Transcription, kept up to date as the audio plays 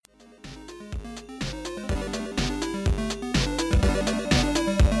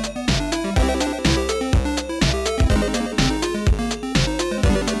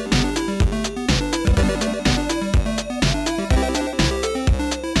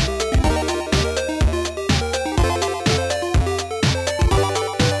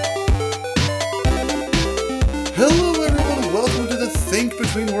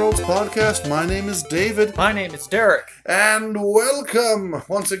podcast. My name is David. My name is Derek. And welcome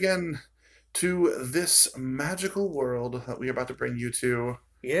once again to this magical world that we are about to bring you to.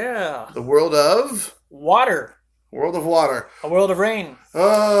 Yeah. The world of... Water. World of water. A world of rain.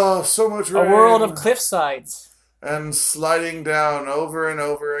 Oh, so much rain. A world of cliff sides. And sliding down over and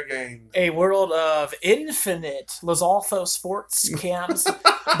over again. A world of infinite Lizalfos forts camps,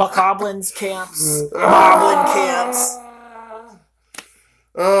 bokoblins camps, goblin camps.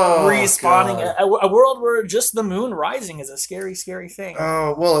 Oh, respawning. God. A world where just the moon rising is a scary, scary thing.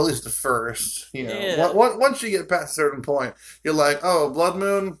 Oh, well, at least the first. You know, Yeah. Once you get past a certain point, you're like, oh, blood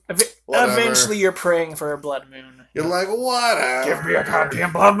moon? Whatever. Eventually you're praying for a blood moon. You're like, whatever. Give me a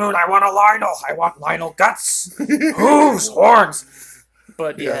goddamn blood moon. I want a Lionel. I want Lionel guts. Hooves, horns.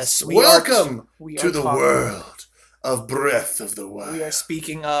 But yes, welcome we to are the talking- world of Breath of the Wild. We are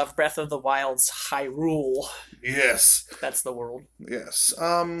speaking of Breath of the Wild's Hyrule. Yes. That's the world. Yes.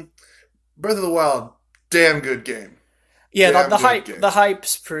 Breath of the Wild, damn good game. Yeah, Damn the good hype. game. The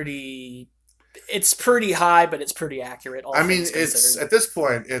hype's pretty. It's pretty high, but it's pretty accurate. All I mean, things it's considered. at this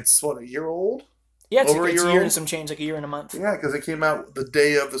point, it's what, a year old? Yeah, it's over a a year year old? and some change, like a year and a month. Yeah, because it came out the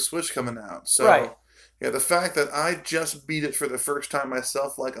day of the Switch coming out. So, Right. yeah, the fact that I just beat it for the first time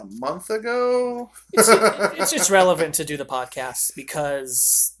myself like a month ago. It's just relevant to do the podcast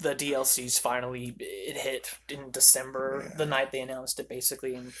because the DLC's finally it hit in December, Yeah. the night they announced it,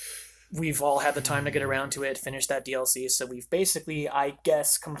 basically, and we've all had the time to get around to it, finish that DLC. So we've basically, I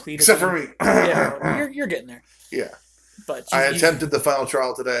guess, completed. Except for me. Yeah, you're getting there. Yeah. But I attempted the final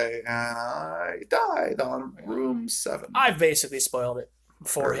trial today, and I died on room 7. I've basically spoiled it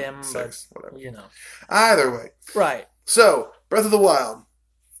for Or him, 6, whatever. but you know, Either way. right? So, Breath of the Wild,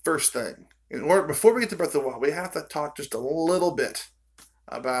 first thing. Before we get to Breath of the Wild, we have to talk just a little bit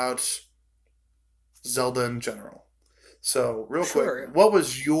about Zelda in general. So, real Sure. quick, what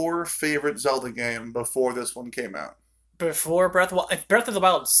was your favorite Zelda game before this one came out? Before Breath of the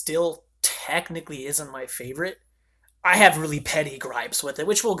Wild still technically isn't my favorite. I have really petty gripes with it,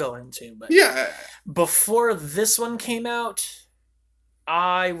 which we'll go into. But Yeah. before this one came out,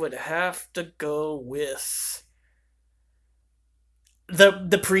 I would have to go with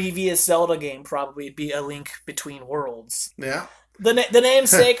the previous Zelda game. Probably be A Link Between Worlds. Yeah. The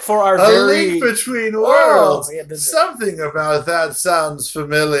namesake for our A very Link Between Worlds. Oh, yeah, Something about that sounds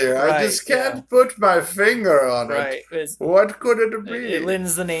familiar. I Right, just can't put my finger on it. right. What could it be? It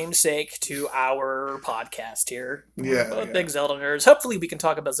lends the namesake to our podcast here. Yeah, We're both yeah. big Zelda nerds. Hopefully we can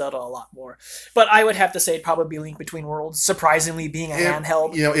talk about Zelda a lot more. But I would have to say it'd probably Link Between Worlds, surprisingly being a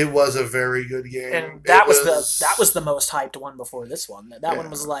handheld. You know, it was a very good game. And that was the most hyped one before this one. That Yeah. one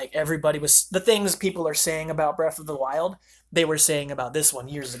was like everybody was the things people are saying about Breath of the Wild, they were saying about this one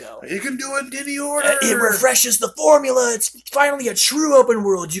years ago. You can do it in any order. It refreshes the formula. It's finally a true open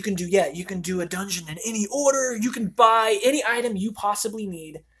world. You can do a dungeon in any order. You can buy any item you possibly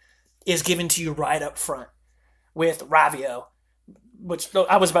need is given to you right up front with Ravio. Which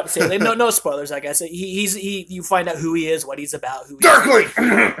I was about to say, no spoilers. I guess you find out who he is, what he's about, who he Darkling.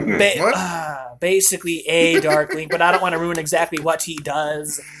 What? basically a Dark Link, but I don't want to ruin exactly what he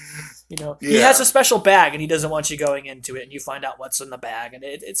does. You know, he Yeah. has a special bag, and he doesn't want you going into it, and you find out what's in the bag, and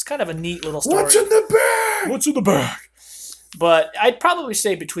it's kind of a neat little story. What's in the bag? What's in the bag? But I'd probably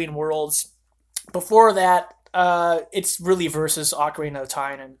say Between Worlds. Before that, it's really versus Ocarina of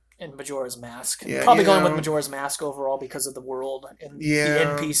Time and Majora's Mask. Yeah, Probably you going know. with Majora's Mask overall because of the world and Yeah. the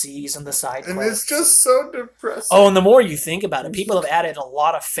NPCs and the side And quests. it's just so depressing. Oh, and the more you think about it, people have added a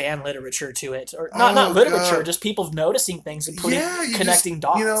lot of fan literature to it, or not Oh, literature, God. just people noticing things and putting you connecting just,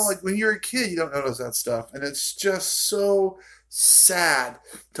 dots. You know, like when you're a kid, you don't notice that stuff, and it's just so sad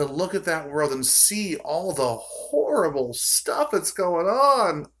to look at that world and see all the horrible stuff that's going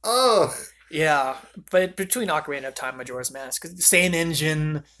on. Ugh. Yeah, but between Ocarina of Time, Majora's Mask, same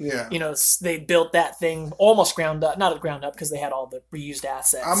engine. Yeah. You know, they built that thing almost ground up, not ground up because they had all the reused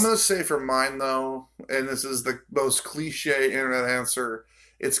assets. I'm gonna say for mine though, and this is the most cliche internet answer.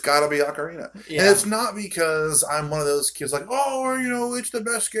 It's got to be Ocarina, Yeah. and it's not because I'm one of those kids like, oh, you know, it's the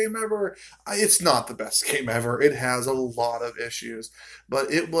best game ever. It's not the best game ever. It has a lot of issues, but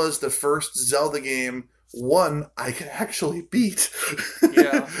it was the first Zelda game. One, I could actually beat.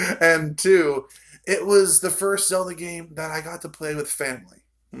 Yeah. And two, it was the first Zelda game that I got to play with family.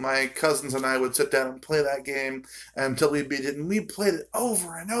 My cousins and I would sit down and play that game until we beat it, and we played it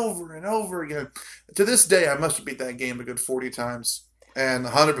over and over and over again. To this day, I must have beat that game a good 40 times, and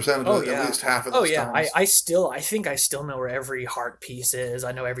 100% of it, at least half of those times. I think I still know where every heart piece is.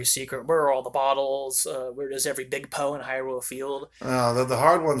 I know every secret. Where are all the bottles? Where does every big Poe in Hyrule Field? The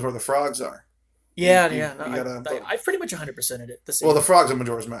hard ones where the frogs are. Yeah, yeah. No, You gotta. I pretty much 100%ed it. The Well, same. the frog's in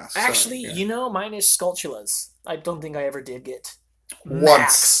Majora's Mask. Actually, yeah. you know, mine is Skulltulas. I don't think I ever did get Once.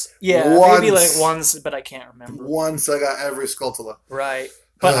 max. Yeah, maybe like once, but I can't remember. Once I got every Skulltula. Right.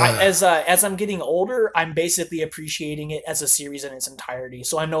 But as I'm getting older, I'm basically appreciating it as a series in its entirety.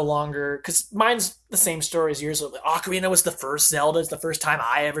 So I'm no longer, because mine's the same story as yours. Ocarina was the first Zelda. It's the first time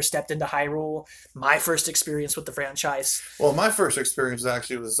I ever stepped into Hyrule. My first experience with the franchise. Well, my first experience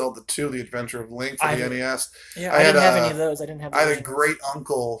actually was Zelda 2: The Adventure of Link for the NES. Yeah, I didn't have any of those. I didn't have. I had a great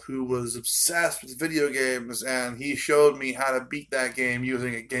uncle who was obsessed with video games, and he showed me how to beat that game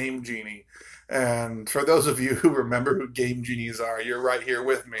using a Game Genie. And for those of you who remember who Game Genies are, you're right here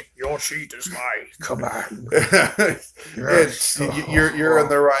with me. Your sheet is my command. You're in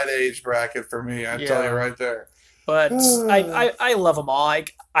the right age bracket for me. I tell you right there. But I love them all.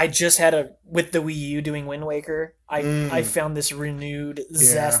 I just had with the Wii U doing Wind Waker. I found this renewed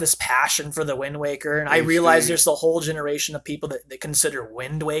zest, this passion for the Wind Waker, and I realized there's a whole generation of people that consider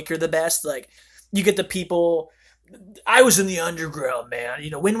Wind Waker the best. Like, you get the people. I was in the underground, man.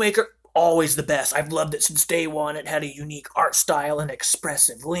 You know, Wind Waker. Always the best. I've loved it since day one. It had a unique art style and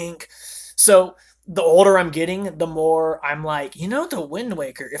expressive Link. So the older I'm getting, the more I'm like, you know, the Wind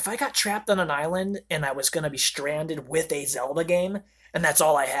Waker, if I got trapped on an island and I was going to be stranded with a Zelda game, and that's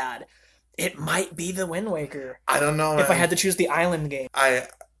all I had, it might be the Wind Waker. I don't know, if I had to choose the island game.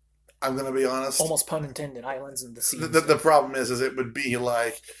 I'm going to be honest. Almost pun intended, islands and the sea. The problem is it would be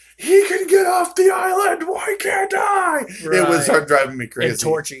like, he can get off the island, why can't I? Right. It would start driving me crazy. And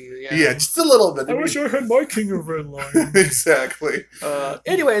torture you, yeah. Yeah, just a little bit. I wish I had my King of Red Lion. Exactly.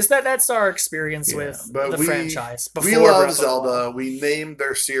 Anyways, that's our experience with the franchise. We love Zelda. We named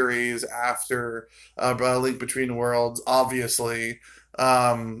their series after Link Between Worlds, obviously.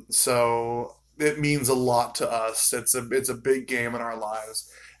 So it means a lot to us. It's a big game in our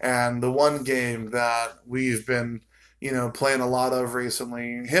lives. And the one game that we've been, playing a lot of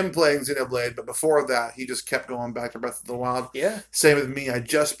recently, him playing Xenoblade, but before that, he just kept going back to Breath of the Wild. Yeah. Same with me. I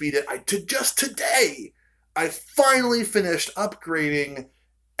just beat it. Just today, I finally finished upgrading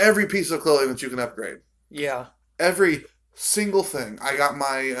every piece of clothing that you can upgrade. Yeah. Every single thing. I got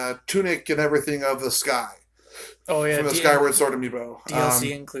my tunic and everything of the sky. Oh, yeah. From the Skyward Sword Amiibo.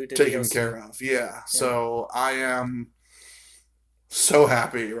 DLC included. Taken care of. Yeah. So I am so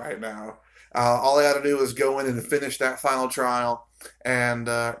happy right now. All I got to do is go in and finish that final trial and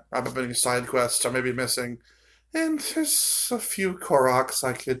wrap up any side quests I may be missing. And there's a few Koroks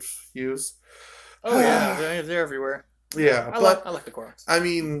I could use. Oh, yeah. They're everywhere. Yeah. I like the Koroks. I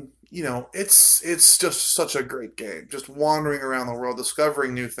mean, it's just such a great game. Just wandering around the world,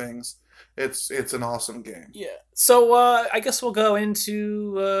 discovering new things. It's an awesome game. Yeah. So I guess we'll go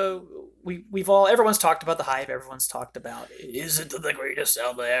into everyone's talked about the hype. Everyone's talked about, is it the greatest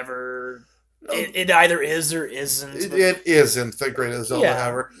Zelda ever? It either is or isn't. It isn't the greatest Zelda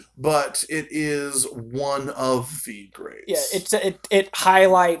ever, but it is one of the greats. Yeah, it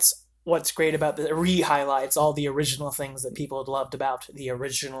highlights what's great about re-highlights all the original things that people had loved about the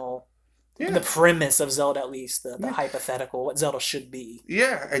original. Yeah. The premise of Zelda, at least, the hypothetical, what Zelda should be.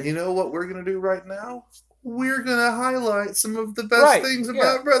 Yeah, and you know what we're going to do right now? We're going to highlight some of the best things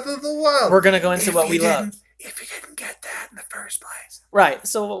about Breath of the Wild. We're going to go into what we love. If you didn't get that in the first place. Right,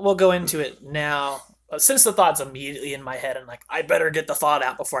 so we'll go into it now. Since the thought's immediately in my head, and I better get the thought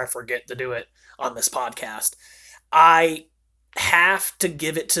out before I forget to do it on this podcast. I have to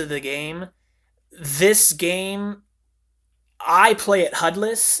give it to the game. This game, I play it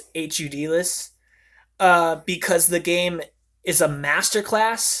HUD-less, HUD-less, because the game is a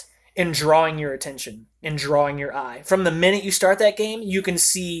masterclass in drawing your attention, in drawing your eye. From the minute you start that game, you can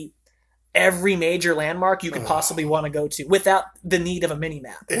see every major landmark you could possibly want to go to without the need of a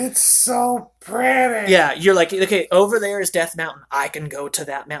mini-map. It's so pretty! Yeah, you're like, okay, over there is Death Mountain. I can go to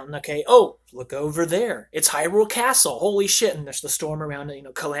that mountain. Okay, oh, look over there. It's Hyrule Castle. Holy shit, and there's the storm around it,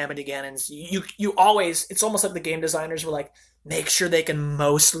 Calamity Ganons. You always, it's almost like the game designers were like, make sure they can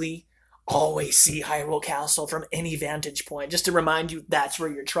mostly always see Hyrule Castle from any vantage point, just to remind you that's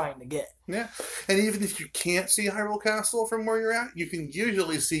where you're trying to get. Yeah, and even if you can't see Hyrule Castle from where you're at, you can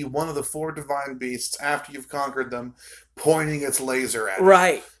usually see one of the 4 divine beasts after you've conquered them, pointing its laser at you.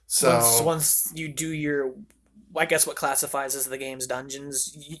 Right. So once you do your, I guess what classifies as the game's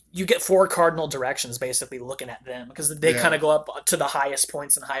dungeons, you get 4 cardinal directions basically looking at them, because they kind of go up to the highest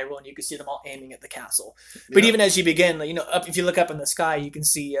points in Hyrule, and you can see them all aiming at the castle. But even as you begin, if you look up in the sky, you can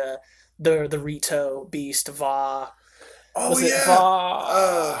see the Rito beast, Va. Oh,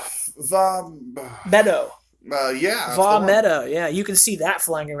 Meadow. Yeah. Va Meadow. Yeah, you can see that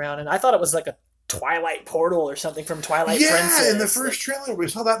flying around, and I thought it was like a Twilight Portal or something from Twilight Yeah, Princess. in the first trailer, we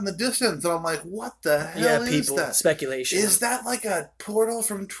saw that in the distance, and I'm like, what the hell is that? Speculation. Is that like a portal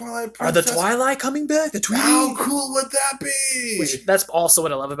from Twilight Are Princess? the Twilight coming back? The Tweety? How cool would that be? Which, that's also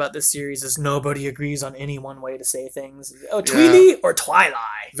what I love about this series is nobody agrees on any one way to say things. Oh, Tweety or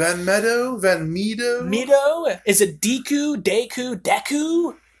Twilight? Van Meadow? Van Meadow? Meadow? Is it Deku?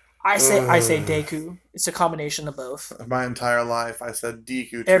 Deku? I say Deku. It's a combination of both. My entire life, I said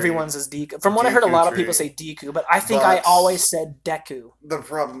Deku. Everyone says Deku. From what I heard, a lot of people say Deku, but I think I always said Deku. The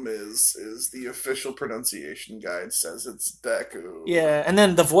problem is the official pronunciation guide says it's Deku. Yeah, and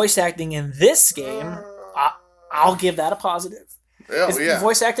then the voice acting in this game, I'll give that a positive. Oh, yeah. The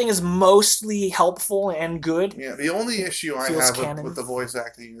voice acting is mostly helpful and good. Yeah, the only issue I have with the voice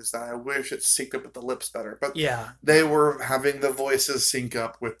acting is that I wish it synced up with the lips better. But they were having the voices sync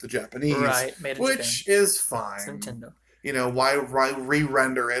up with the Japanese, right? Which is fine. It's Nintendo. You know, why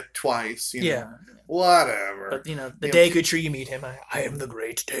re-render it twice? You know? Whatever. But, the Deku Tree, you meet him. I am the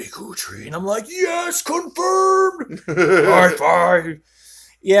great Deku Tree. And I'm like, yes, confirmed! High five!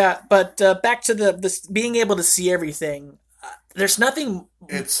 Yeah, but back to the being able to see everything. There's nothing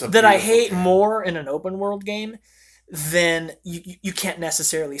that I hate more in an open world game than you can't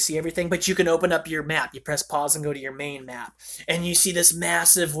necessarily see everything, but you can open up your map. You press pause and go to your main map, and you see this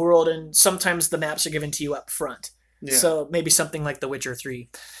massive world, and sometimes the maps are given to you up front. Yeah. So maybe something like The Witcher 3.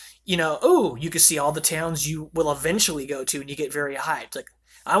 You can see all the towns you will eventually go to, and you get very hyped. Like,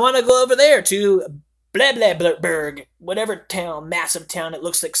 I want to go over there to blah, blah, blah, Berg, whatever town, massive town. It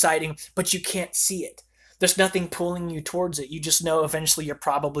looks exciting, but you can't see it. There's nothing pulling you towards it. You just know eventually you're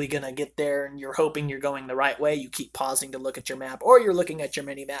probably going to get there, and you're hoping you're going the right way. You keep pausing to look at your map, or you're looking at your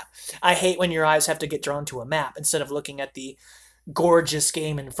mini-map. I hate when your eyes have to get drawn to a map instead of looking at the gorgeous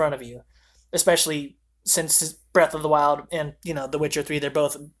game in front of you, especially since Breath of the Wild and, The Witcher 3, they're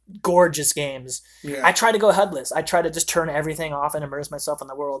both gorgeous games. Yeah. I try to go HUDless. I try to just turn everything off and immerse myself in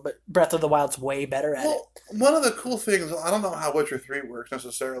the world, but Breath of the Wild's way better at it. One of the cool things, I don't know how Witcher 3 works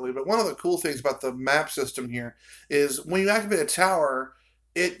necessarily, but one of the cool things about the map system here is when you activate a tower,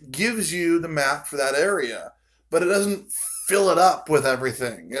 it gives you the map for that area, but it doesn't fill it up with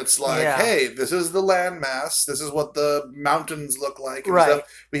everything. It's like, hey, this is the landmass, this is what the mountains look like, and stuff.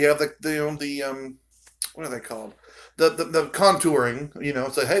 We have the what are they called? The contouring,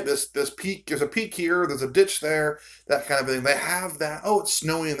 say, hey, this peak, there's a peak here, there's a ditch there, that kind of thing. They have that. Oh, it's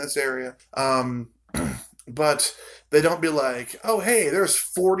snowy in this area. But they don't be like, oh, hey, there's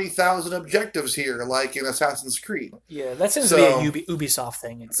 40,000 objectives here, like in Assassin's Creed. Yeah, that seems to be a Ubisoft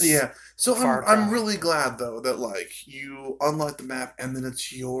thing. So I'm really glad though that you unlock the map and then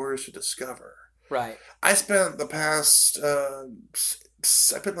it's yours to discover. Right. I spent the past I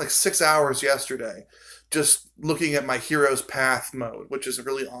spent 6 hours yesterday just looking at my Hero's Path mode, which is a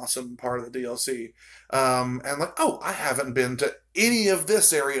really awesome part of the DLC. And I haven't been to any of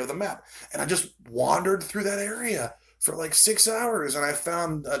this area of the map. And I just wandered through that area for 6 hours, and I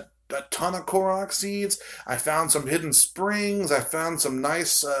found a ton of Korok seeds. I found some hidden springs. I found some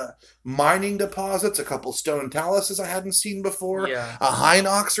nice mining deposits, a couple stone taluses I hadn't seen before, a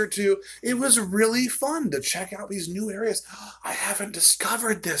Hinox or two. It was really fun to check out these new areas. I haven't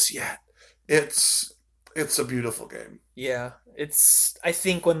discovered this yet. It's a beautiful game. Yeah, I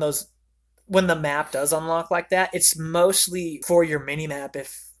think when the map does unlock like that, it's mostly for your mini map,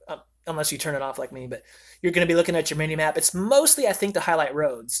 unless you turn it off like me, but you're going to be looking at your mini map. It's mostly, I think, to highlight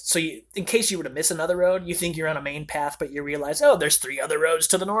roads. So in case you were to miss another road, you think you're on a main path, but you realize, oh, there's 3 other roads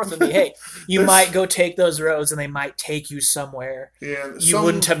to the north of me. Hey, you might go take those roads, and they might take you somewhere you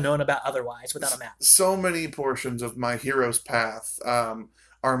wouldn't have known about otherwise without a map. So many portions of my Hero's Path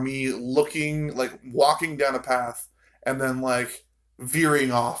are me looking, walking down a path and then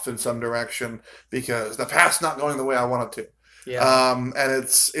veering off in some direction because the path's not going the way I want it to. Yeah. And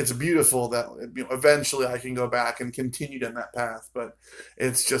it's beautiful that eventually I can go back and continue down that path, but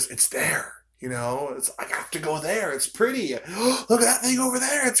it's there. I have to go there. It's pretty. Look at that thing over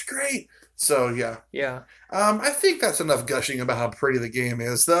there. It's great. So yeah. I think that's enough gushing about how pretty the game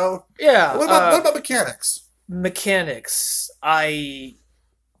is, though. Yeah. What about mechanics?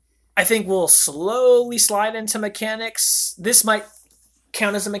 I think we'll slowly slide into mechanics. This might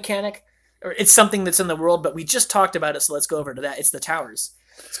count as a mechanic, or it's something that's in the world, but we just talked about it, so let's go over to that. It's the towers.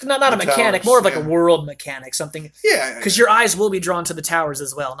 It's not a mechanic, more of a world mechanic, something. Yeah. Because your eyes will be drawn to the towers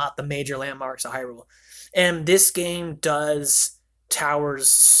as well, not the major landmarks of Hyrule. And this game does towers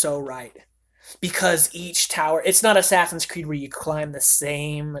so right. Because each tower, it's not Assassin's Creed where you climb the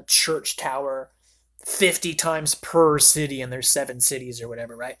same church tower 50 times per city, and there's 7 cities or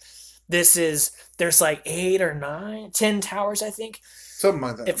whatever, right? There's 8 or 9, 10 towers, I think. Something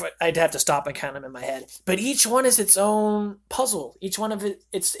like that. If I'd have to stop and count them in my head, but each one is its own puzzle. Each one of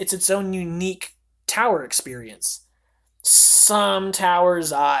it's its own unique tower experience. Some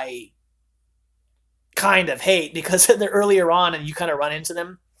towers I kind of hate because they're earlier on and you kind of run into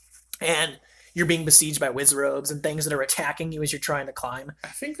them and you're being besieged by wizrobes and things that are attacking you as you're trying to climb. I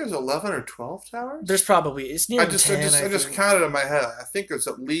think there's 11 or 12 towers. It's near 10. I just counted in my head. I think there's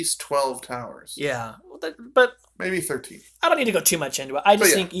at least 12 towers. Yeah, but maybe 13. I don't need to go too much into it. I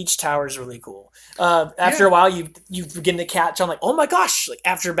just think each tower is really cool. After a while, you begin to catch on like, oh my gosh! Like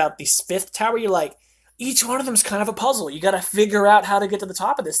after about the 5th tower, you're like, each one of them is kind of a puzzle. You got to figure out how to get to the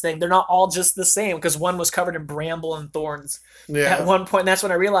top of this thing. They're not all just the same because one was covered in bramble and thorns at one point. And that's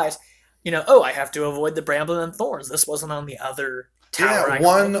when I realized, I have to avoid the bramble and thorns. This wasn't on the other tower.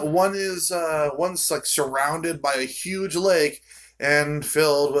 Yeah, one's like surrounded by a huge lake and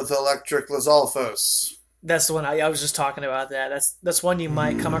filled with electric Lizalfos. That's the one I was just talking about. That's one you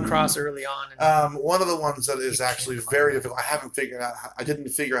might come across early on. One of the ones that is actually very difficult. I haven't figured out. I didn't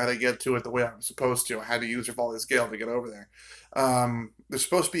figure out how to get to it the way I was supposed to. I had to use Rivali's Gale to get over there. There's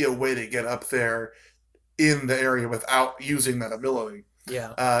supposed to be a way to get up there in the area without using that ability.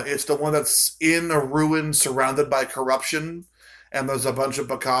 Yeah. It's the one that's in a ruin surrounded by corruption, and there's a bunch of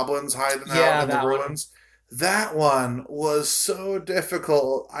bokoblins hiding out in the ruins. That one was so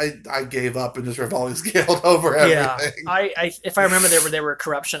difficult. I gave up and just Rivali's Galed over everything. Yeah. If I remember, there were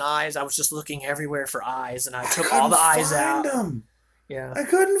corruption eyes. I was just looking everywhere for eyes, and I took all the eyes out. Them. Yeah. I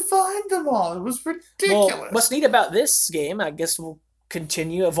couldn't find them all. It was ridiculous. Well, what's neat about this game, I guess we'll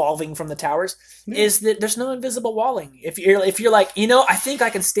continue evolving from the towers, is that there's no invisible walling. If you're like, I think I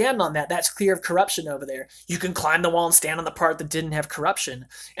can stand on that. That's clear of corruption over there. You can climb the wall and stand on the part that didn't have corruption.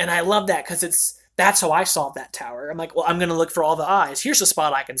 And I love that because that's how I solved that tower. I'm like, well, I'm going to look for all the eyes. Here's a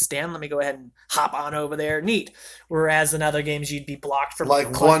spot I can stand. Let me go ahead and hop on over there. Neat. Whereas in other games, you'd be blocked from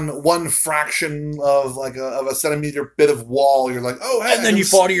like one fraction of a centimeter bit of wall. You're like, oh, hey, and then you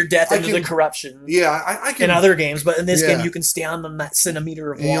fall to your death into the corruption. Yeah, I can. In other games, but in this game, you can stand on that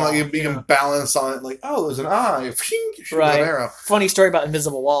centimeter of wall. You can balance on it. Like, oh, there's an eye. Shoot right. An arrow. Funny story about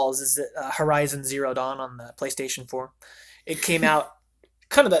invisible walls is that Horizon Zero Dawn on the PlayStation 4, it came out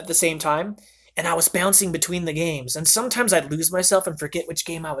kind of at the same time. And I was bouncing between the games. And sometimes I'd lose myself and forget which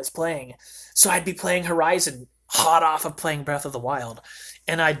game I was playing. So I'd be playing Horizon, hot off of playing Breath of the Wild.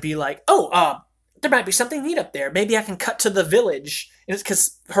 And I'd be like, there might be something neat up there. Maybe I can cut to the village. And it's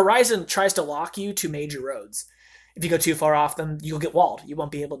because Horizon tries to lock you to major roads. If you go too far off them, you'll get walled. You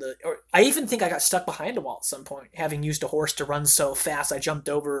won't be able to... Or I even think I got stuck behind a wall at some point, having used a horse to run so fast I jumped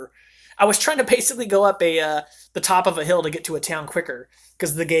over... I was trying to basically go up the top of a hill to get to a town quicker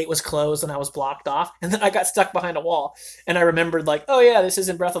because the gate was closed and I was blocked off. And then I got stuck behind a wall. And I remembered like, oh yeah, this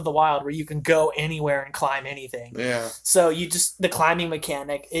isn't Breath of the Wild where you can go anywhere and climb anything. Yeah. So the climbing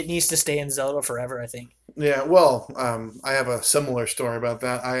mechanic, it needs to stay in Zelda forever, I think. Yeah, well, I have a similar story about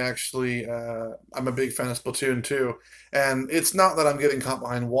that. I actually, I'm a big fan of Splatoon 2. And it's not that I'm getting caught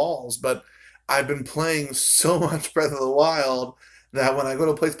behind walls, but I've been playing so much Breath of the Wild that when I go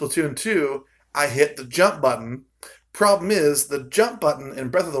to play Splatoon 2, I hit the jump button. Problem is, the jump button in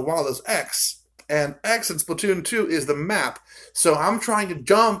Breath of the Wild is X, and X in Splatoon 2 is the map. So I'm trying to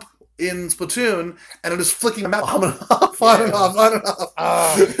jump in Splatoon, and I'm just flicking the map on and off, on and off, on and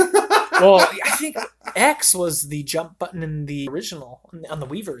off. Well, I think X was the jump button in the original, on the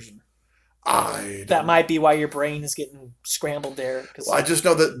Wii version. That might be why your brain is getting scrambled there. Well, I just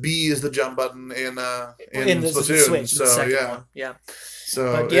know that B is the jump button in Splatoon. The Switch, so yeah.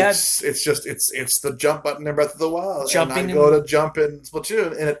 So but, yeah, it's the jump button in Breath of the Wild. Jumping and I go to jump in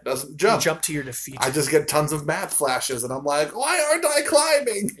Splatoon and it doesn't jump. You jump to your defeat. I just get tons of map flashes and I'm like, why aren't I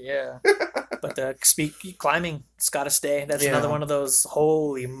climbing? Yeah. But climbing, it's got to stay. That's another one of those.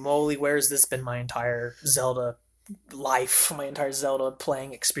 Holy moly, where's this been my entire Zelda life, my entire Zelda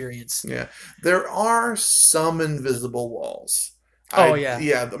playing experience? Yeah, there are some invisible walls.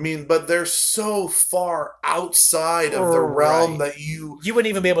 Yeah. I mean, but they're so far outside of the realm that you wouldn't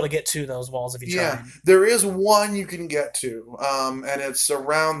even be able to get to those walls if you tried. Yeah, there is one you can get to, and it's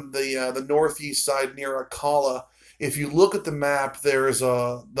around the northeast side near Akala. If you look at the map, there's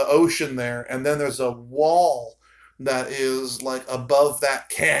the ocean there, and then there's a wall that is like above that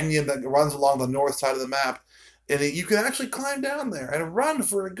canyon that runs along the north side of the map. And you can actually climb down there and run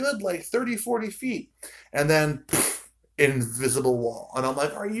for a good 30, 40 feet. And then, invisible wall. And I'm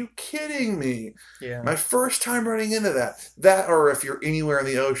like, are you kidding me? Yeah. My first time running into that. That, or if you're anywhere in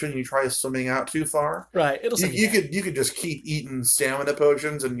the ocean, you try swimming out too far. Right. You could just keep eating stamina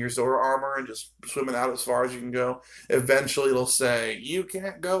potions and your Zora armor and just swimming out as far as you can go. Eventually it'll say, you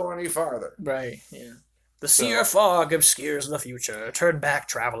can't go any farther. Right, yeah. The So- sea of fog obscures the future. Turn back,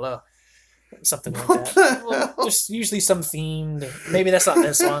 traveler. Something like What that. the Well, hell? just usually some themed. Maybe that's not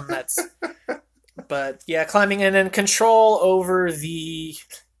this one. But yeah, climbing and then control over the.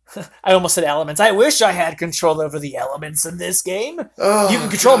 I almost said elements. I wish I had control over the elements in this game. Oh, You can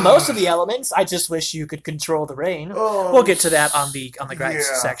control God. most of the elements. I just wish you could control the rain. Oh, We'll get to that on the gripes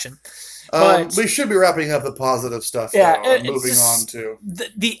yeah. section. But we should be wrapping up the positive stuff. Yeah, though, and it's moving just- on to.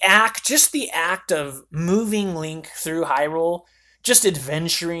 the act of moving Link through Hyrule, just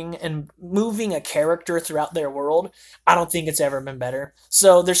adventuring and moving a character throughout their world, I don't think it's ever been better.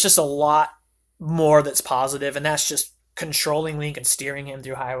 So there's just a lot more that's positive, and that's just controlling Link and steering him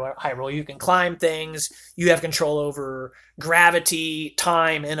through Hyrule. You can climb things. You have control over gravity,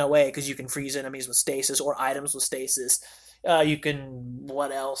 time in a way, because you can freeze enemies with stasis or items with stasis. You can,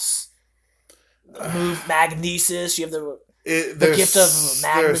 what else? Move magnesis. You have the gift of There's so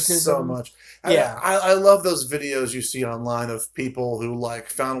magnetism. much. Yeah. I love those videos you see online of people who like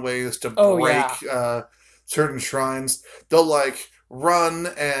found ways to Oh, break yeah. certain shrines. They'll like run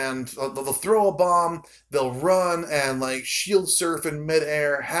and they'll throw a bomb. They'll run and like shield surf in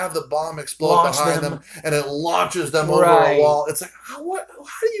midair, have the bomb explode Launch behind them. them, and it launches them over Right. a wall. It's like, how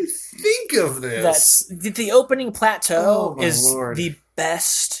do you think of this? That's the opening plateau Oh, my is Lord. the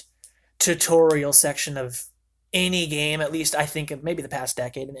best tutorial section of any game, at least I think of maybe the past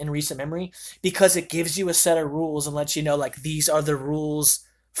decade in recent memory, because it gives you a set of rules and lets you know like these are the rules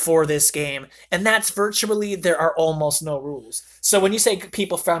for this game, and that's virtually there are almost no rules. So when you say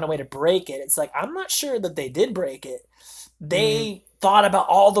people found a way to break it, it's like I'm not sure that they did break it. They thought about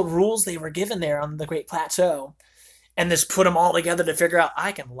all the rules they were given there on the Great Plateau and just put them all together to figure out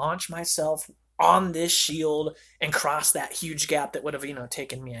I can launch myself on this shield and cross that huge gap that would have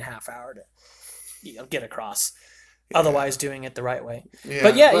taken me a half hour to get across. Yeah. Otherwise doing it the right way. Yeah,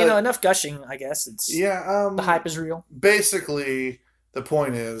 but enough gushing, I guess. It's yeah. the hype is real. Basically, the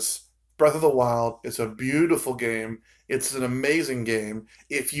point is, Breath of the Wild is a beautiful game. It's an amazing game.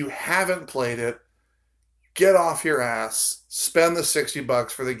 If you haven't played it, get off your ass, spend the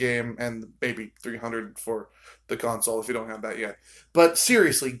 $60 for the game, and maybe $300 for the console if you don't have that yet. But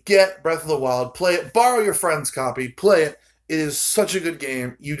seriously, get Breath of the Wild, play it, borrow your friend's copy, play it. It is such a good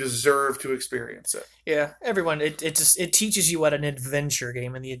game. You deserve to experience it. Yeah, everyone. It teaches you what an adventure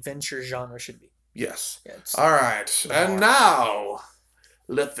game and the adventure genre should be. Yes. Yeah, All right. And now,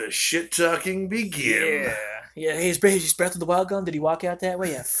 let the shit talking begin. Yeah. Hey, is Breath of the Wild gone? Did he walk out that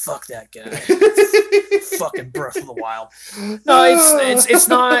way? Yeah, fuck that guy. Fucking Breath of the Wild. No, it's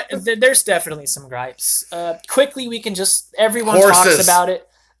not. There's definitely some gripes. Quickly, we can just everyone Horses. talks about it.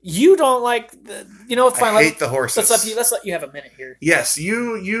 You don't like fine. I hate the horses. Let's let you have a minute here. Yes,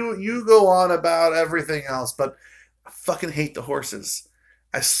 you go on about everything else, but I fucking hate the horses.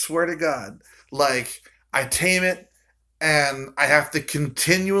 I swear to God. Like, I tame it and I have to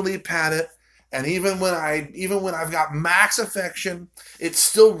continually pat it, and even when I've got max affection, it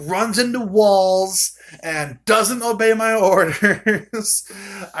still runs into walls and doesn't obey my orders.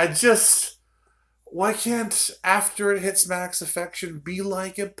 Why can't, after it hits max affection, be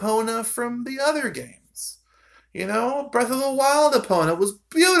like Epona from the other games? Breath of the Wild Epona was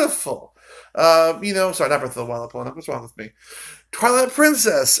beautiful. Sorry, not Breath of the Wild Epona. What's wrong with me? Twilight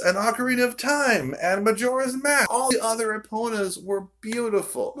Princess and Ocarina of Time and Majora's Mask. All the other Eponas were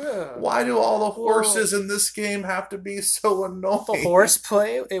beautiful. Yeah. Why do all the horses in this game have to be so annoying? The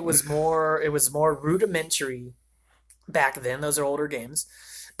horseplay, it was more rudimentary back then. Those are older games.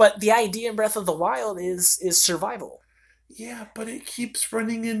 But the idea in Breath of the Wild is survival. Yeah, but it keeps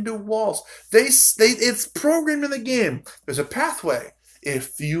running into walls. It's programmed in the game. There's a pathway.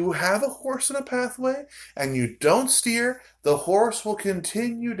 If you have a horse in a pathway and you don't steer, the horse will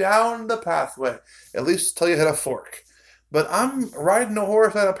continue down the pathway, at least until you hit a fork. But I'm riding a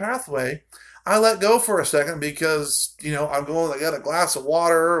horse on a pathway. I let go for a second because, I got a glass of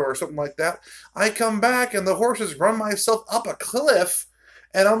water or something like that. I come back and the horse has run myself up a cliff.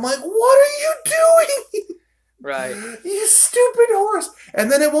 And I'm like, what are you doing? Right. You stupid horse.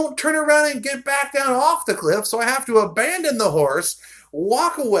 And then it won't turn around and get back down off the cliff, so I have to abandon the horse,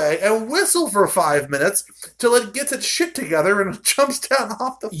 walk away, and whistle for 5 minutes till it gets its shit together and jumps down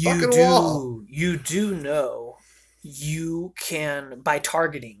off the fucking wall. You do know you can, by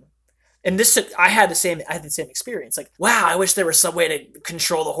targeting, and this, I had the same experience. Like, wow, I wish there was some way to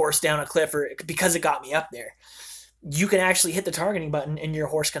control the horse down a cliff because it got me up there. You can actually hit the targeting button and your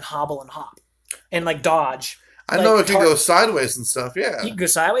horse can hobble and hop and like dodge. I know it can go sideways and stuff, yeah. You can go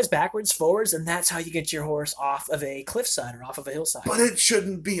sideways, backwards, forwards, and that's how you get your horse off of a cliffside or off of a hillside. But it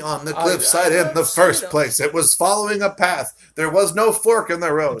shouldn't be on the cliffside in the first place. It was following a path. There was no fork in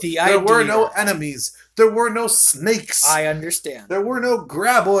the road. There were no enemies. There were no snakes. I understand. There were no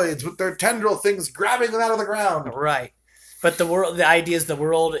graboids with their tendril things grabbing them out of the ground. Right. But the idea is the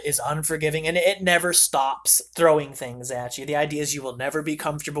world is unforgiving, and it never stops throwing things at you. The idea is you will never be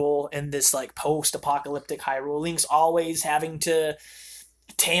comfortable in this like post-apocalyptic Hyrule. Link's always having to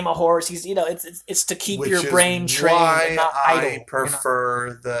tame a horse. He's it's to keep your brain trained and not idle. I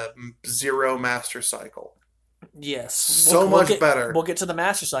prefer the Zero Master Cycle. Yes, so much better. We'll get to the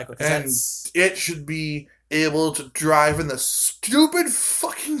Master Cycle, and it should be able to drive in the stupid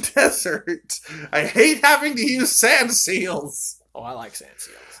fucking desert. I hate having to use sand seals. Oh, I like sand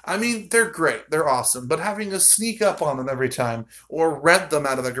seals. I mean, they're great. They're awesome. But having to sneak up on them every time or rent them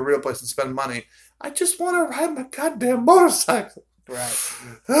out of the real place and spend money, I just want to ride my goddamn motorcycle.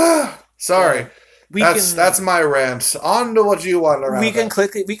 Right. Sorry. That's my rant. On to what you want to rant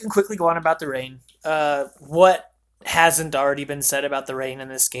about. We can quickly go on about the rain. What hasn't already been said about the rain in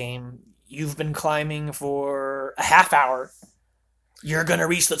this game? You've been climbing for a half hour. You're going to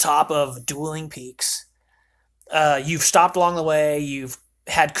reach the top of Dueling Peaks. You've stopped along the way. You've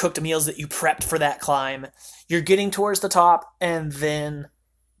had cooked meals that you prepped for that climb. You're getting towards the top, and then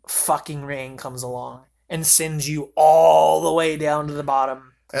fucking rain comes along and sends you all the way down to the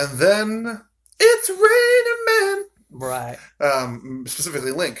bottom. And then it's raining, man. Right.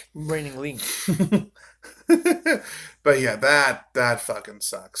 Specifically Link. Raining Link. But yeah, that fucking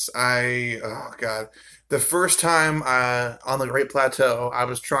sucks. Oh god. The first time on the Great Plateau, I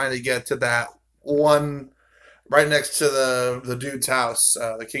was trying to get to that one right next to the dude's house,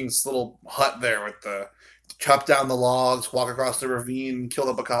 the king's little hut there with the chop down the logs, walk across the ravine, kill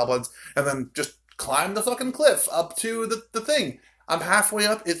the bokoblins, and then just climb the fucking cliff up to the thing. I'm halfway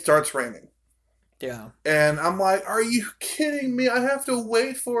up, it starts raining. Yeah. And I'm like, are you kidding me? I have to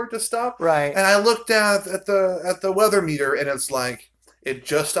wait for it to stop? Right. And I look down at the weather meter, and it's like, it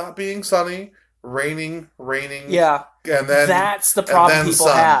just stopped being sunny, raining. Yeah. And then that's the problem people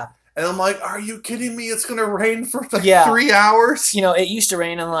have. And I'm like, are you kidding me? It's going to rain for 3 hours? It used to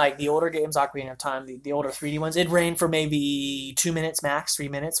rain in like the older games, Ocarina of Time, the older 3D ones. It'd rain for maybe 2 minutes max, 3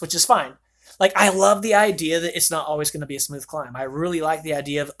 minutes, which is fine. Like, I love the idea that it's not always going to be a smooth climb. I really like the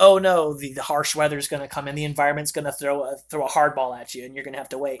idea of, oh no, the harsh weather is going to come in, the environment's going to throw a hardball at you, and you're going to have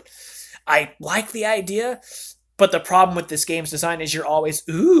to wait. I like the idea, but the problem with this game's design is you're always,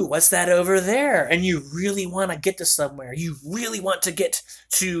 ooh, what's that over there? And you really want to get to somewhere. You really want to get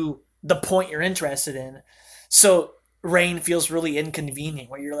to the point you're interested in. So rain feels really inconvenient,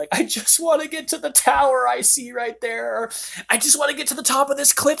 where you're like, I just want to get to the tower I see right there. Or, I just want to get to the top of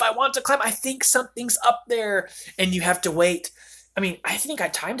this cliff. I want to climb. I think something's up there. And you have to wait. I mean, I think I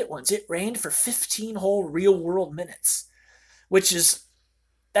timed it once. It rained for 15 whole real world minutes,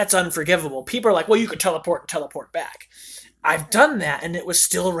 that's unforgivable. People are like, well, you could teleport and teleport back. I've done that, and it was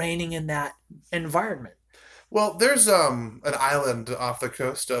still raining in that environment. Well, there's an island off the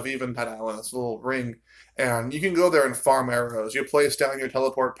coast of Eventide Island, this little ring, and you can go there and farm arrows. You place down your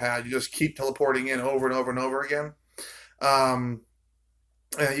teleport pad, you just keep teleporting in over and over and over again. And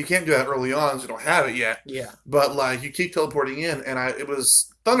you can't do that early on, so you don't have it yet. Yeah. But like, you keep teleporting in, and it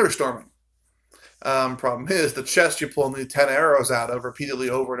was thunderstorming. Problem is, the chest you pull the 10 arrows out of repeatedly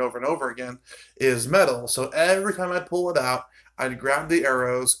over and over and over again is metal. So every time I pull it out, I'd grab the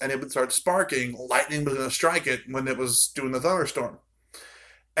arrows and it would start sparking. Lightning was going to strike it when it was doing the thunderstorm.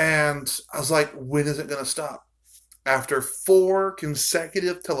 And I was like, when is it going to stop? After 4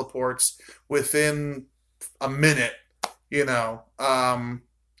 consecutive teleports within a minute, it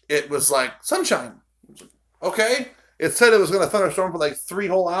was like sunshine. Okay. It said it was going to thunderstorm for like 3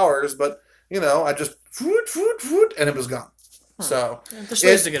 whole hours, but I just and it was gone. So there's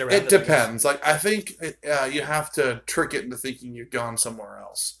ways to get around it. It depends. Like, I think you have to trick it into thinking you've gone somewhere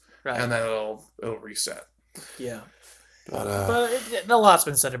else, right? And then it'll reset. Yeah. But a lot's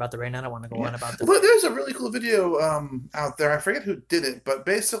been said about the rain. I don't want to go on about that. But there's a really cool video out there. I forget who did it, but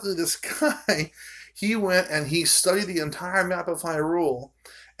basically this guy, he went and he studied the entire map of Hyrule.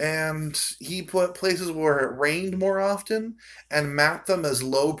 And he put places where it rained more often and mapped them as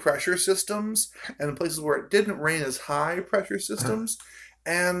low pressure systems, and places where it didn't rain as high pressure systems,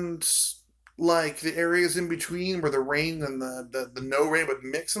 and like the areas in between where the rain and the no rain would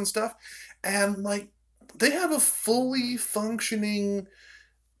mix and stuff. And like, they have a fully functioning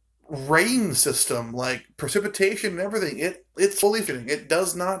rain system, like precipitation and everything. It's fully fitting.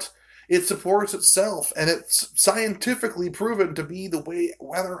 It supports itself, and it's scientifically proven to be the way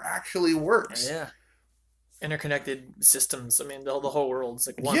weather actually works. Yeah. Interconnected systems. I mean, the whole world's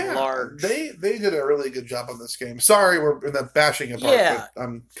like one large... They did a really good job on this game. Sorry, we're in the bashing part, but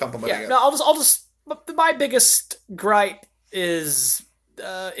I'm complimenting it. No, I'll just... My biggest gripe is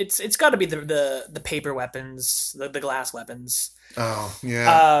it's got to be the paper weapons, the glass weapons. Oh,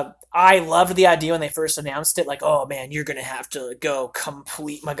 yeah. I loved the idea when they first announced it. Like, oh man, you're gonna have to go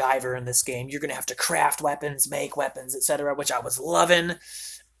complete MacGyver in this game. You're gonna have to craft weapons, make weapons, etc. Which I was loving.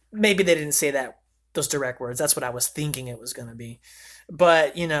 Maybe they didn't say those direct words. That's what I was thinking it was gonna be.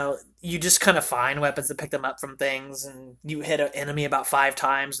 But you just kind of find weapons and pick them up from things, and you hit an enemy about 5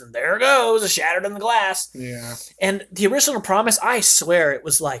 times, and there it goes, shattered in the glass. Yeah. And the original Promise, I swear, it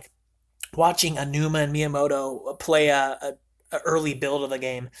was like watching Anuma and Miyamoto play a early build of the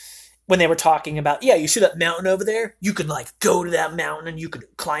game when they were talking about, you see that mountain over there? You could like go to that mountain and you could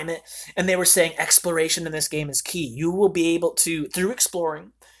climb it. And they were saying exploration in this game is key. You will be able to, through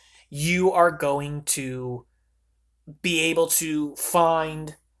exploring, you are going to be able to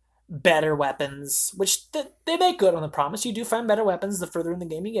find better weapons, which they make good on the Promise. You do find better weapons the further in the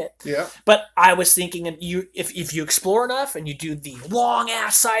game you get. Yeah. But I was thinking, if you explore enough and you do the long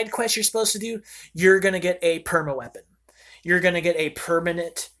ass side quest you're supposed to do, you're gonna get a perma weapon. You're gonna get a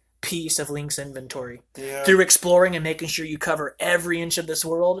permanent piece of Link's inventory through exploring and making sure you cover every inch of this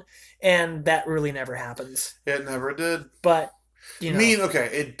world, and that really never happens. It never did. But I mean, okay,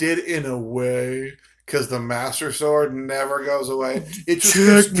 it did in a way. Because the Master Sword never goes away. It just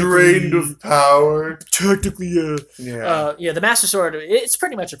gets drained of power. Technically, yeah. The Master Sword, it's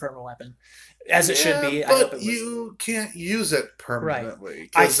pretty much a permanent weapon. As it should be. But you can't use it permanently.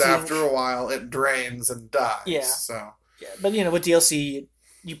 Because after a while, it drains and dies. Yeah. So. Yeah, but with DLC,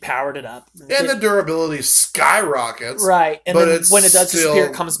 you powered it up. And the durability skyrockets. Right. And then when it does disappear,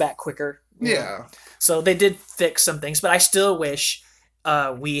 it comes back quicker. Yeah. So they did fix some things, but I still wish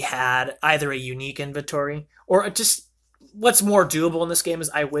we had either a unique inventory or just what's more doable in this game is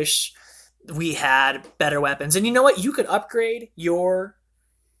I wish we had better weapons. And you know what? You could upgrade your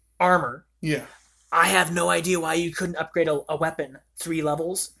armor. Yeah. I have no idea why you couldn't upgrade a weapon 3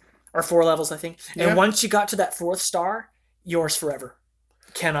 levels or 4 levels, I think. And once you got to that 4th star, yours forever.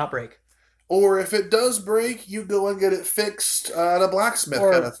 Cannot break. Or if it does break, you go and get it fixed at a blacksmith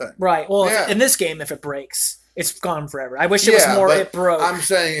kind of thing. Right. Well, in this game, if it breaks, it's gone forever. I wish it was more, it broke. I'm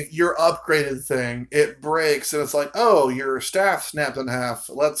saying if your upgraded thing, it breaks, and it's like, oh, your staff snapped in half.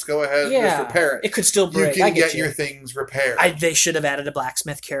 Let's go ahead and just repair it. It could still break. You can get your things repaired. They should have added a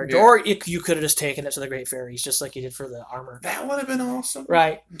blacksmith character. Yeah. Or you could have just taken it to the Great Fairies, just like you did for the armor. That would have been awesome.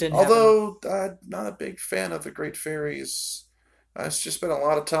 Right. Although, I'm not a big fan of the Great Fairies. I just spent a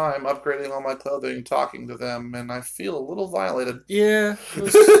lot of time upgrading all my clothing, talking to them, and I feel a little violated. Yeah.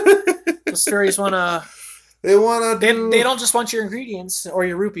 Those fairies want to... They don't just want your ingredients or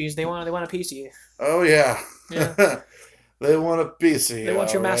your rupees. They want a piece of you. Oh yeah. Yeah. They want a piece of you. They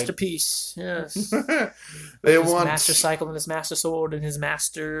want your masterpiece. Yes. They his want master cycle and his master sword and his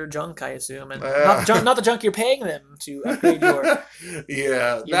master junk, I assume, and not the junk you're paying them to upgrade your.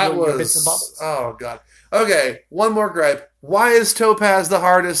 Yeah, your bits and bobbles. Oh god. Okay, one more gripe. Why is topaz the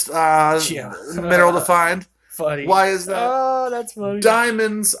hardest mineral to find? Funny. Why is that? Oh, that's funny.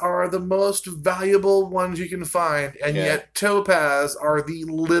 Diamonds are the most valuable ones you can find, and yet topaz are the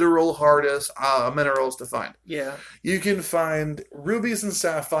literal hardest minerals to find. Yeah. You can find rubies and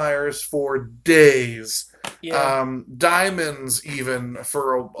sapphires for days. Yeah. Diamonds even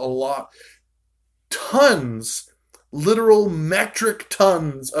for a lot. Tons. Literal metric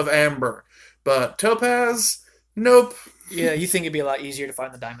tons of amber. But topaz, nope. Yeah, you think it'd be a lot easier to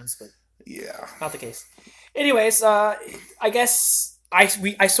find the diamonds, but yeah, not the case. Anyways, I guess I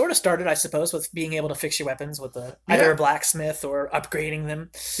sort of started, I suppose, with being able to fix your weapons with either a blacksmith or upgrading them.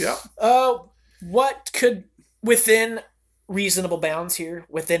 Yeah. What could, within reasonable bounds here,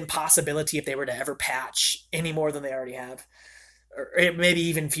 within possibility if they were to ever patch any more than they already have, or maybe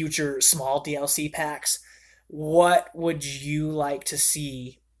even future small DLC packs, what would you like to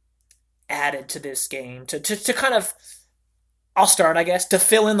see added to this game to kind of, I'll start, I guess, to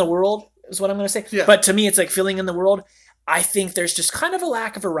fill in the world is what I'm going to say. Yeah. But to me, it's like filling in the world. I think there's just kind of a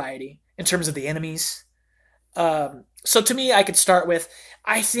lack of variety in terms of the enemies. So to me, I could start with,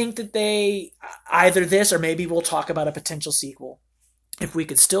 I think that they, either this or maybe we'll talk about a potential sequel. If we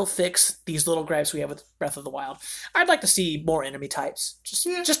could still fix these little gripes we have with Breath of the Wild, I'd like to see more enemy types,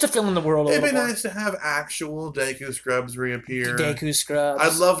 just to fill in the world a little more. It'd be nice to have actual Deku Scrubs reappear. Deku Scrubs.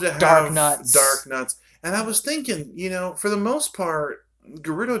 I'd love to have Dark Nuts. And I was thinking, for the most part,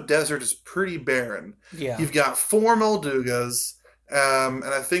 Gerudo Desert is pretty barren. Yeah. You've got 4 Moldugas, and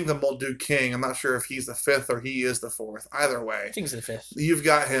I think the Moldug King, I'm not sure if he's the 5th or he is the 4th. Either way. I think he's the 5th. You've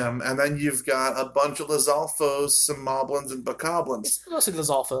got him, and then you've got a bunch of Lizalfos, some Moblins, and Bokoblins. It's mostly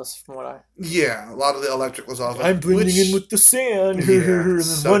Lizalfos, from what I... Yeah, a lot of the electric Lizalfos. I'm blending in with the sand. Yeah, and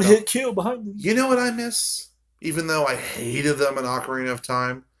then one hit kill behind me. You know what I miss? even though I hated them in Ocarina of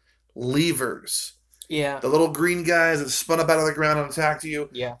Time, levers. Yeah. The little green guys that spun up out of the ground and attacked you.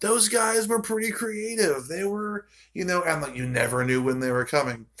 Yeah. Those guys were pretty creative. They were, and like you never knew when they were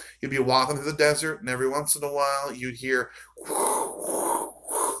coming. You'd be walking through the desert, and every once in a while you'd hear.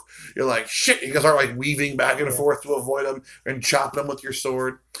 You're like, shit, you can start like weaving back and forth to avoid them and chopping them with your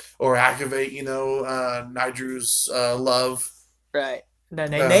sword. Or activate, Nidru's love. Right.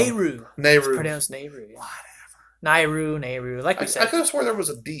 Nehru. Nehru. It's pronounced Nehru. Yeah. Nehru. Like we said. I could have swore there was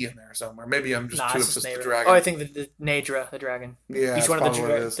a D in there somewhere. Maybe I'm just too obsessed with the dragon. Oh, I think the Naedra, the dragon. Yeah, he's one of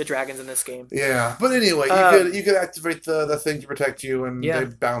the dragons in this game. Yeah, but anyway, you could activate the thing to protect you, and they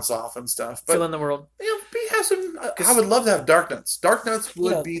bounce off and stuff. But, fill in the world. I would love to have Dark Nuts. Dark Nuts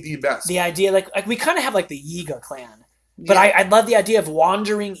would be the best. The idea, like we kind of have like the Yiga clan, but I love the idea of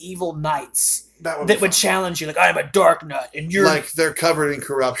wandering evil knights. That would challenge you, like, I'm a Dark Nut, and you're like they're covered in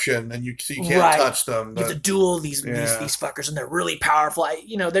corruption, and you can't touch them. You have to duel these fuckers, and they're really powerful.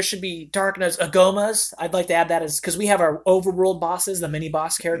 There should be Dark Nuts, Agomas. I'd like to add that because we have our overworld bosses, the mini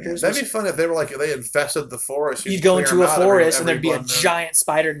boss characters. That'd be fun if they were like they infested the forest. You'd go into a forest, and there'd be a giant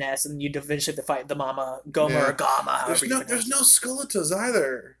spider nest, and you'd eventually have to fight the Mama Goma or Gama. There's no Skuletas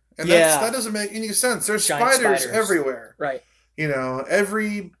either, and that doesn't make any sense. There's spiders everywhere, right?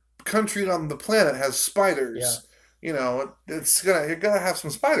 Every country on the planet has spiders. Yeah. You're gonna have some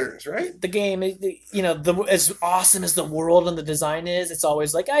spiders, right? The game, as awesome as the world and the design is, it's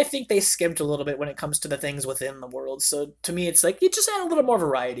always like I think they skimped a little bit when it comes to the things within the world. So to me, it's like you just add a little more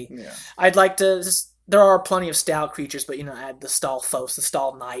variety. Yeah. I'd like to. There are plenty of stout creatures, but add the Stalfos, the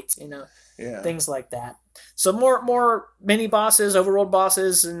Stall Knights, things like that. So more mini bosses, overworld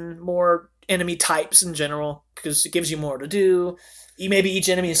bosses, and more enemy types in general because it gives you more to do. Maybe each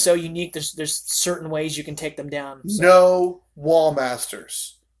enemy is so unique. There's certain ways you can take them down. So. No wall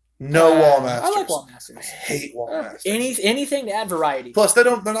masters. Wall masters. I like wall masters. I hate wall masters. Anything to add variety. Plus, they're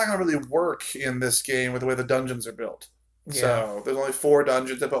not going to really work in this game with the way the dungeons are built. Yeah. So there's only 4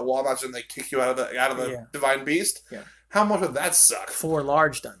 dungeons. They put wall masters and they kick you out of the Divine Beast. Yeah. How much would that suck? 4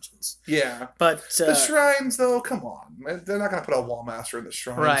 large dungeons. Yeah. But the shrines, though, come on. They're not going to put a wall master in the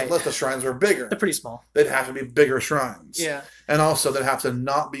shrines unless the shrines are bigger. They're pretty small. They'd have to be bigger shrines. Yeah. And also, they'd have to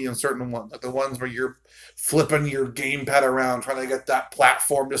not be in certain ones, like the ones where you're flipping your gamepad around trying to get that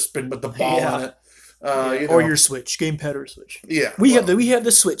platform to spin with the ball on it. Or your Switch, gamepad or Switch. Yeah. We have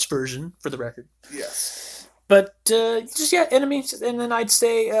the Switch version, for the record. Yes. But, enemies. And then I'd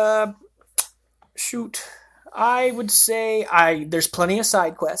say, I would say there's plenty of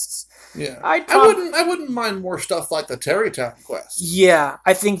side quests. Yeah, I wouldn't mind more stuff like the Tarrytown quest. Yeah,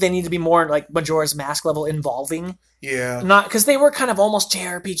 I think they need to be more like Majora's Mask level involving. Yeah, not because they were kind of almost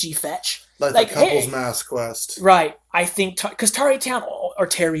JRPG fetch, like the Couples Mask quest. Right, I think because Tarrytown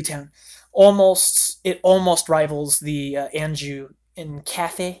almost rivals the Anju in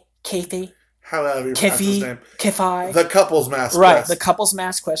Cathay. However you pronounce his name. Kefi. The Couples Mask right, quest. The Couples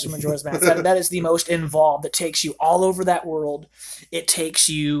Mask quest from Majora's Mask. That is the most involved. It takes you all over that world. It takes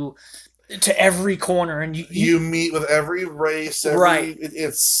you to every corner. And you meet with every race. Right.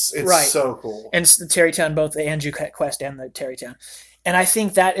 It's right. So cool. And it's the Tarrytown, both the Anju quest and the Tarrytown. And I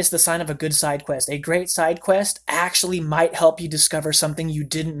think that is the sign of a good side quest. A great side quest actually might help you discover something you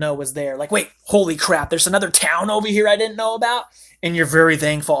didn't know was there. Like, wait, holy crap, there's another town over here I didn't know about? And you're very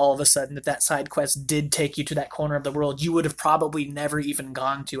thankful all of a sudden that side quest did take you to that corner of the world you would have probably never even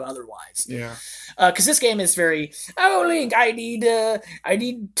gone to otherwise. Yeah. Because this game is very, Link, I need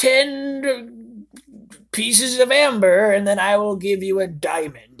 10 pieces of amber, and then I will give you a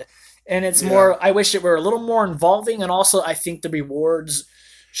diamond. And it's more, I wish it were a little more involving, and also I think the rewards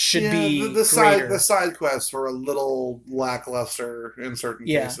should be the side quests were a little lackluster in certain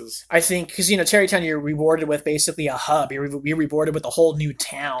cases. I think because Tarrytown you're rewarded with basically a hub. You're rewarded with a whole new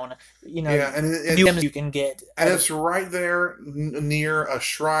town. And new items you can get, and it's right there near a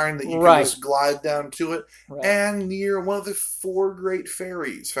shrine that you can just glide down to it, and near one of the 4 great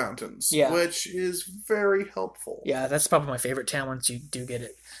fairies fountains, which is very helpful. Yeah, that's probably my favorite town once you do get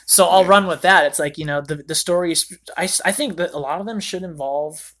it. So I'll run with that. It's like, the stories, I think that a lot of them should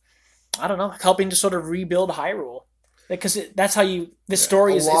involve, I don't know, helping to sort of rebuild Hyrule. Because that's how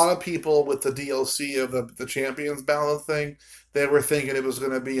story is. A lot of people with the DLC of the Champions Ballad thing, they were thinking it was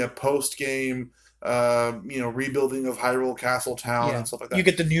going to be a post-game, rebuilding of Hyrule Castle Town and stuff like that. You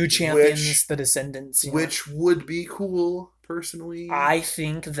get the new champions, the Descendants. Which would be cool, personally. I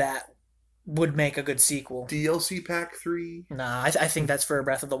think that would make a good sequel. DLC Pack 3? Nah, I think that's for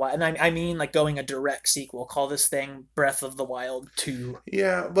Breath of the Wild. And I mean like going a direct sequel. Call this thing Breath of the Wild 2.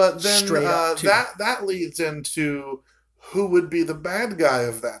 Yeah, but then that leads into who would be the bad guy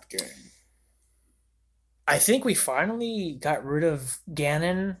of that game. I think we finally got rid of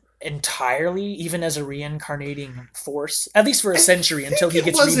Ganon entirely, even as a reincarnating force, at least for a I century until think he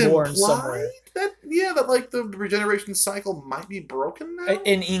it gets was reborn implied somewhere. that like the regeneration cycle might be broken now.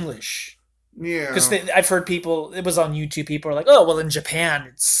 In English. Because Yeah. I've heard people, it was on YouTube, people are like, oh, well, in Japan,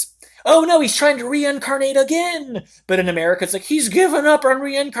 it's, oh no, he's trying to reincarnate again. But in America, it's like, he's given up on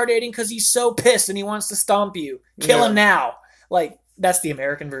reincarnating because he's so pissed and he wants to stomp you. Kill him Yeah. now. Like, that's the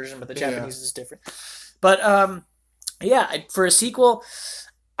American version, but the Yeah. Japanese is different. But, yeah, for a sequel,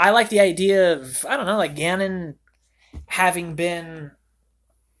 I like the idea of, I don't know, like Ganon having been,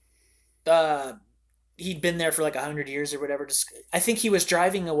 uh, he'd been there for like 100 years or whatever. Just, I think he was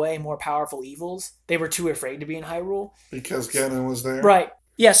driving away more powerful evils. They were too afraid to be in Hyrule. Because Ganon was there. Right.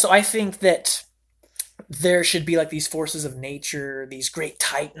 Yeah, so I think that there should be like these forces of nature, these great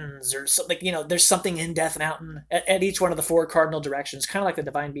titans, or something. You know, there's something in Death Mountain at each one of the four cardinal directions, kind of like the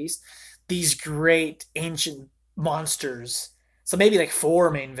Divine Beast. These great ancient monsters. So maybe like four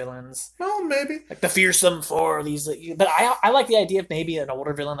main villains, Well, maybe. like the fearsome four. These, but I like the idea of maybe an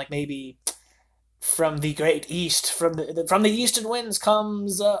older villain, like maybe from the great east, from the eastern winds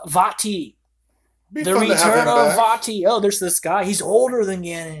comes Vati, Be the fun to have return him of back. Vati. Oh, there's this guy. He's older than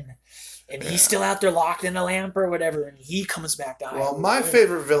Ganon. And he's still out there locked in a lamp or whatever, and he comes back to Well, Hyrule. my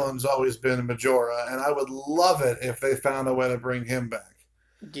favorite villain's always been Majora, and I would love it if they found a way to bring him back.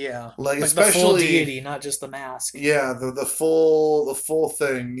 Yeah. Like the full especially deity, not just the mask. yeah, the full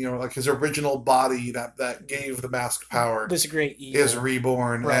thing, you know, like his original body that gave the mask power This great evil. is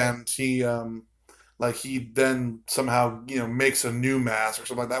reborn, Right. and he then somehow makes a new mask or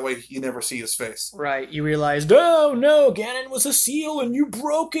something like that way you never see his face. Right. You realized, oh no, Ganon was a seal and you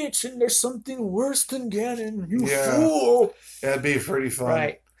broke it, and there's something worse than Ganon. You Yeah. fool. That'd be pretty fun.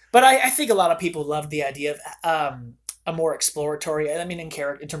 Right. But I think a lot of people loved the idea of a more exploratory, I mean, in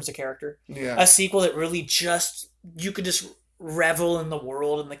terms of character. Yeah. A sequel that really just, you could just revel in the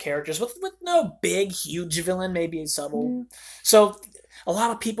world and the characters with no big, huge villain, maybe subtle. So a lot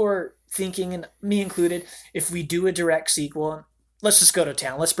of people are thinking, and me included, if we do a direct sequel, let's just go to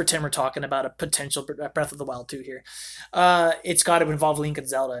town. Let's pretend we're talking about a potential Breath of the Wild 2 here. It's got to involve Link and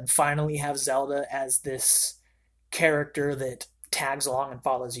Zelda, and finally have Zelda as this character that tags along and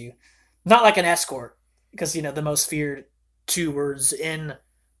follows you. Not like an escort, because, the most feared two words in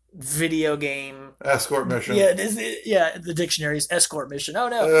video game Escort mission. yeah, the dictionary is escort mission. Oh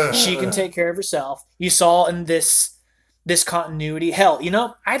no, Ugh. she can take care of herself. You saw in this continuity. Hell,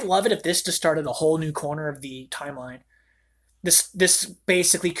 I'd love it if this just started a whole new corner of the timeline. This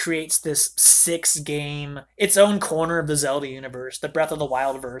basically creates this 6-game, its own corner of the Zelda universe, the Breath of the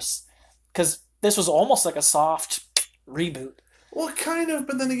Wild verse, because this was almost like a soft reboot. Well, kind of,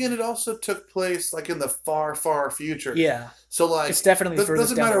 but then again, it also took place like in the far, far future. Yeah, So like, it's definitely it further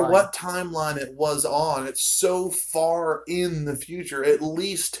doesn't down the matter line. what timeline it was on. It's so far in the future, at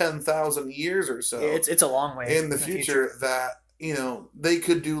least 10,000 years or so It's a long way in the future that they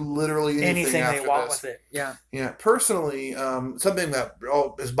could do literally anything they after want this. with it. Yeah. Yeah, personally, something that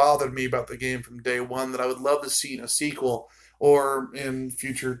has bothered me about the game from day one that I would love to see in a sequel or in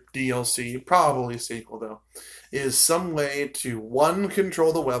future DLC, probably sequel though, is some way to 1,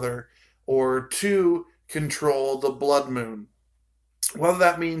 control the weather, or 2, control the blood moon. Whether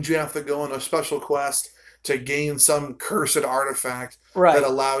that means you have to go on a special quest to gain some cursed artifact Right. that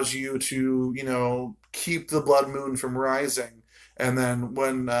allows you to, keep the blood moon from rising, and then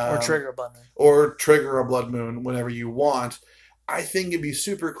when Or trigger a button. or trigger a blood moon whenever you want. I think it'd be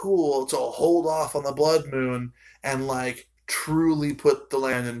super cool to hold off on the blood moon and like truly put the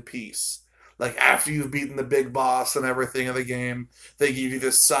land in peace. Like after you've beaten the big boss and everything of the game, they give you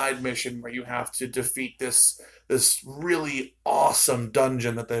this side mission where you have to defeat this really awesome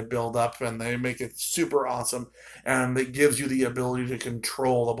dungeon that they build up, and they make it super awesome, and it gives you the ability to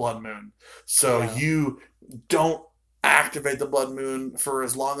control the blood moon. So Yeah. you don't activate the blood moon for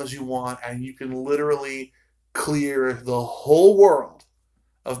as long as you want, and you can literally clear the whole world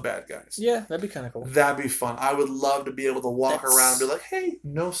of bad guys. Yeah, that'd be kind of cool. That'd be fun. I would love to be able to walk That's- around and be like, hey,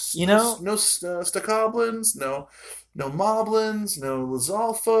 no Stakoblins, no Moblins, no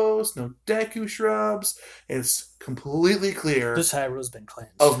Lizalfos, no Deku shrubs. It's completely clear This Hyrule's been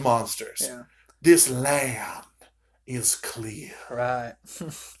cleansed. of monsters. Yeah. This land is clear. Right.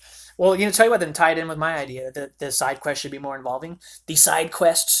 Well, tell you what, then tied in with my idea that the side quest should be more involving. The side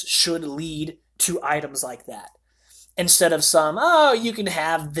quests should lead to items like that. Instead of you can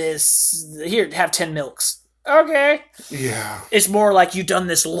have this, here, have 10 milks. Okay. Yeah. It's more like you've done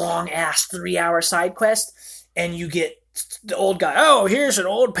this long-ass 3-hour side quest, and you get the old guy. Oh, here's an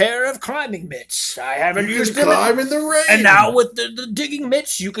old pair of climbing mitts. I haven't You used can them. climb in the rain. And now with the digging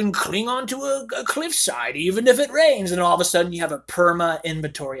mitts, you can cling onto a cliffside even if it rains. And all of a sudden, you have a perma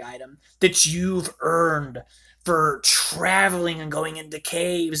inventory item that you've earned for traveling and going into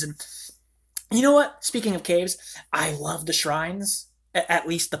caves. And you know what? Speaking of caves, I love the shrines. At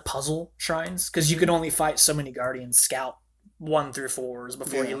least the puzzle shrines, because you can only fight so many guardians. Scout 1 through 4s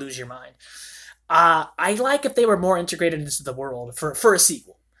before you lose your mind. I like if they were more integrated into the world for a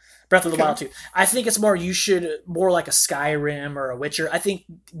sequel. Breath of the Wild 2. I think it's more more like a Skyrim or a Witcher. I think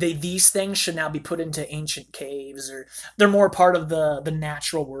these things should now be put into ancient caves, or they're more part of the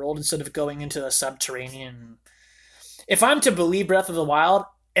natural world instead of going into a subterranean. If I'm to believe Breath of the Wild,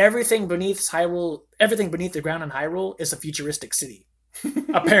 everything beneath the ground in Hyrule is a futuristic city.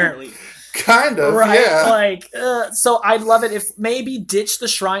 Apparently. Kind of, right? yeah. Like, so I'd love it if maybe ditch the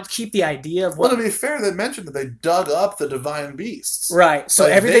shrines, keep the idea of what. Well, to be fair, they mentioned that they dug up the divine beasts. Right. So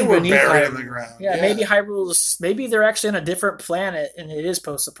like, everything they were beneath buried Hyrule, in the ground. Yeah, maybe Hyrule's. Maybe they're actually on a different planet, and it is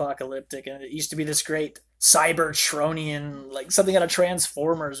post-apocalyptic, and it used to be this great Cybertronian, like something out of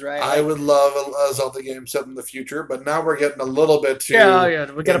Transformers, right? I would love a Zelda game set in the future, but now we're getting a little bit too.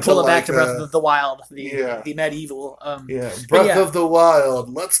 Yeah, we got to pull it back to Breath of the Wild, the medieval. Breath of the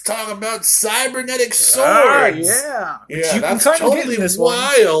Wild. Let's talk about cybernetic swords. Yeah, that's totally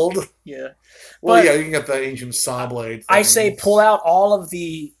wild. One. Yeah. Well, you can get the ancient saw blade. I say pull out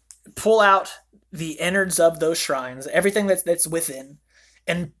the innards of those shrines, everything that's within,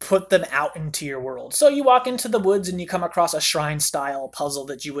 and put them out into your world. So you walk into the woods and you come across a shrine-style puzzle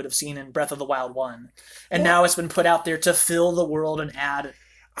that you would have seen in Breath of the Wild 1. And now it's been put out there to fill the world and add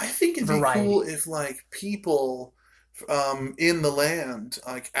I think it'd variety. Be cool if, like, people in the land,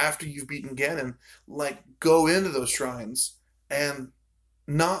 like, after you've beaten Ganon, like, go into those shrines and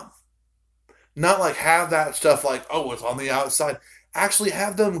not like have that stuff like, oh, it's on the outside. Actually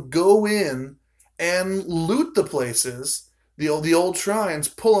have them go in and loot the places, the old shrines,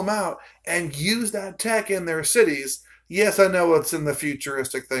 pull them out, and use that tech in their cities. Yes, I know it's in the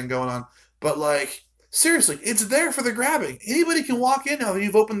futuristic thing going on, but like, seriously, it's there for the grabbing. Anybody can walk in now that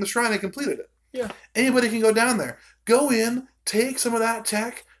you've opened the shrine and completed it. Yeah. Anybody can go down there. Go in, take some of that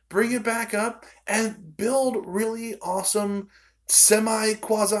tech, bring it back up, and build really awesome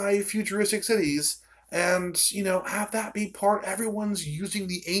semi-quasi-futuristic cities, and, have that be part. Everyone's using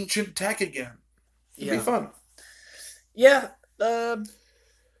the ancient tech again. It'd be fun. Yeah. But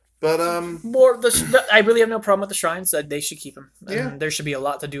I really have no problem with the shrines. They should keep them. Yeah. There should be a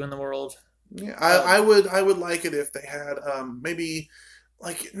lot to do in the world. Yeah, I would like it if they had maybe,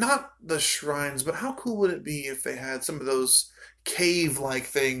 like, not the shrines, but how cool would it be if they had some of those cave-like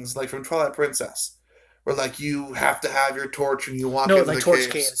things, like from Twilight Princess, where, like, you have to have your torch and you walk into the torch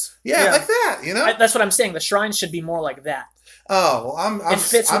caves. Yeah, like that, That's what I'm saying. The shrines should be more like that. Oh, well, it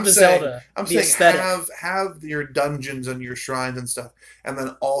fits with the Zelda. I'm saying have your dungeons and your shrines and stuff, and then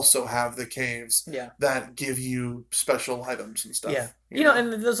also have the caves that give you special items and stuff. Yeah,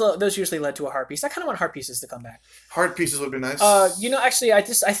 and those usually led to a heart piece. I kind of want heart pieces to come back. Heart pieces would be nice. Actually, I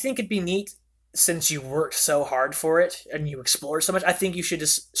think it'd be neat, since you worked so hard for it and you explored so much. I think you should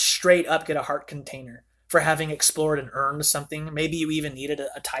just straight up get a heart container for having explored and earned something. Maybe you even needed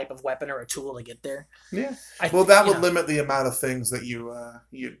a type of weapon or a tool to get there. Yeah. That would limit the amount of things that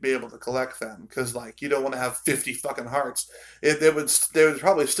you'd be able to collect then, because, like, you don't want to have 50 fucking hearts. They would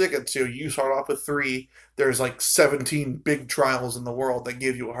probably stick it to you start off with 3. There's like 17 big trials in the world that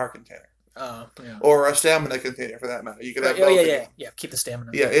give you a heart container. Or a stamina container, for that matter. You could have both. Yeah. Keep the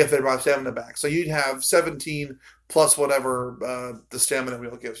stamina. Yeah, if they brought stamina back. So you'd have 17 plus whatever the stamina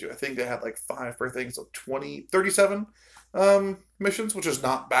wheel gives you. I think they had like 5 per thing, so 37 missions, which is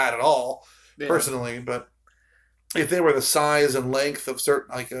not bad at all, personally. But if they were the size and length of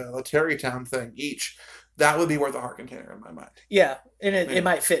certain, like a Terry Town thing each, that would be worth a heart container in my mind. Yeah, and it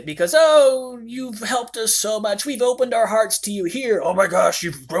might fit because, you've helped us so much. We've opened our hearts to you here. Oh my gosh,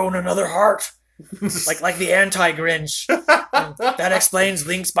 you've grown another heart. like the anti-Grinch. That explains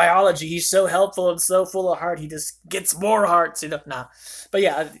Link's biology. He's so helpful and so full of heart. He just gets more hearts. Nah. But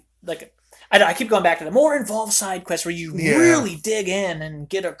yeah, like, I keep going back to the more involved side quests where you really dig in and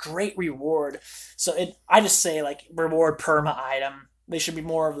get a great reward. So I just say, like, reward perma item. They should be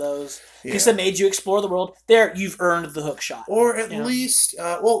more of those. Because it made you explore the world. There, you've earned the hook shot. Or at least,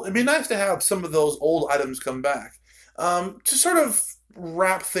 it'd be nice to have some of those old items come back. To sort of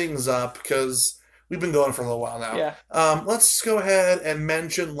wrap things up, because we've been going for a little while now. Yeah. Let's go ahead and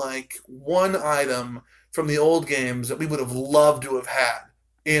mention, like, one item from the old games that we would have loved to have had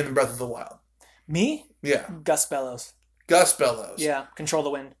in Breath of the Wild. Me? Yeah. Gus Bellows. Gus Bellows. Yeah, control the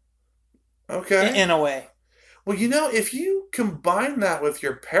wind. Okay. In a way. Well, if you combine that with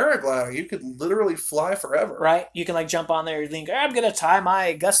your paragliding, you could literally fly forever. Right? You can like jump on there, Link. I'm gonna tie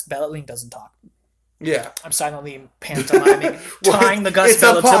my gust belt. Link doesn't talk. Yeah. I'm silently pantomiming, tying the gust It's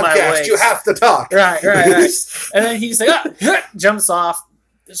a belt to my podcast. waist. You have to talk. Right. And then he's like, jumps off,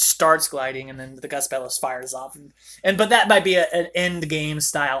 starts gliding, and then the gust belt fires off. But that might be an end game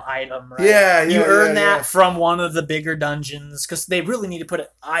style item, right? Yeah, you earn that yeah. from one of the bigger dungeons because they really need to put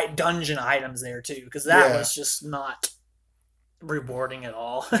dungeon items there too because that was just not rewarding at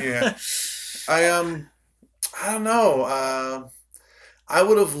all. Yeah. I don't know. I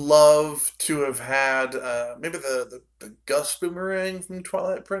would have loved to have had maybe the Gust Boomerang from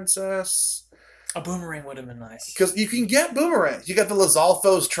Twilight Princess. A boomerang would have been nice. Because you can get boomerangs. You got the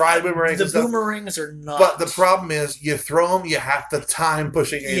Lizalfos tri-boomerangs. The boomerangs are not. But the problem is, you throw them, you have to time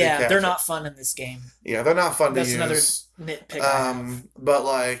pushing it. Yeah, they're not fun in this game. Yeah, they're not fun to use. That's another nitpick. But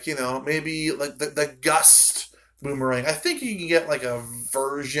like, maybe like the Gust Boomerang. I think you can get like a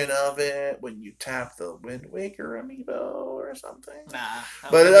version of it when you tap the Wind Waker amiibo or something. Nah,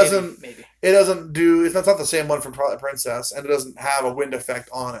 but it doesn't. Maybe it doesn't do. It's not the same one from Twilight Princess, and it doesn't have a wind effect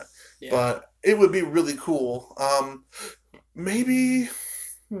on it. Yeah. But it would be really cool. Maybe.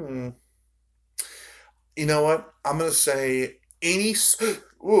 You know what? I'm gonna say any.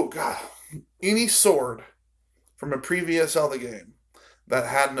 Oh God! Any sword from a previous Zelda game that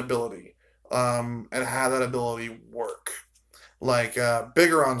had an ability. And had that ability work. Like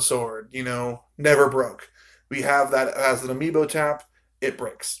Bigoron sword, never broke. We have that as an amiibo tap, it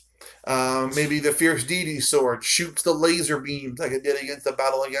breaks. Maybe the Fierce Deity sword shoots the laser beams like it did against the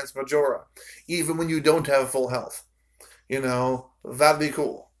battle against Majora, even when you don't have full health. That'd be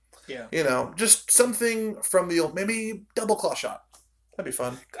cool. Yeah. Just something from the old, maybe double claw shot. That'd be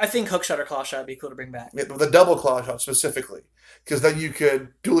fun. I think hookshot or claw shot would be cool to bring back. Yeah, the double claw shot specifically. Because then you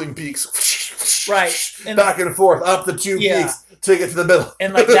could dueling peaks back and forth up the two peaks to get to the middle.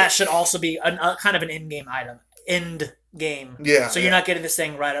 And like that should also be kind of an in-game item. End game. Yeah. So you're not getting this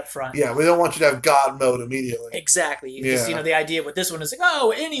thing right up front. Yeah, we don't want you to have God mode immediately. Exactly. Because, the idea with this one is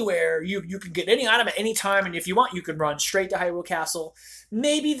like, anywhere. You can get any item at any time, and if you want, you can run straight to Hyrule Castle.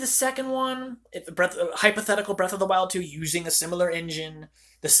 Maybe the second one, hypothetical Breath of the Wild 2, using a similar engine,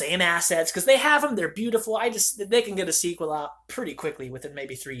 the same assets, because they have them, they're beautiful. They can get a sequel out pretty quickly within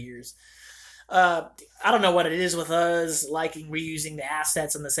maybe 3 years. I don't know what it is with us liking reusing the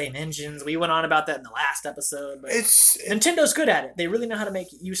assets and the same engines. We went on about that in the last episode. But Nintendo's good at it. They really know how to make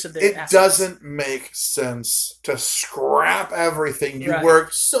use of their assets. It doesn't make sense to scrap everything you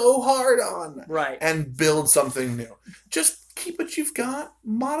worked so hard on and build something new. Just keep what you've got,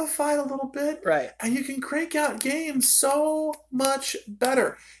 modify it a little bit, and you can crank out games so much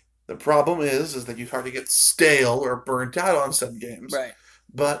better. The problem is that you start to get stale or burnt out on said games. Right.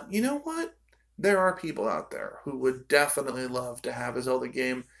 But you know what? There are people out there who would definitely love to have a Zelda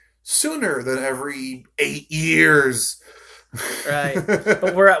game sooner than every 8 years. Right.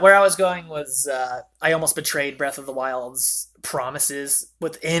 But where I was going was I almost betrayed Breath of the Wild's promises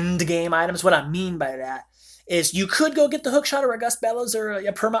with end game items. What I mean by that is you could go get the hookshot or a Gust Bellows or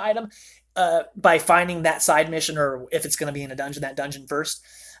a perma item by finding that side mission, or if it's going to be in a dungeon, that dungeon first.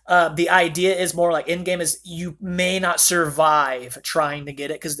 The idea is more like in-game is you may not survive trying to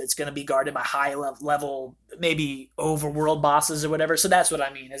get it because it's going to be guarded by high level, maybe overworld bosses or whatever. So that's what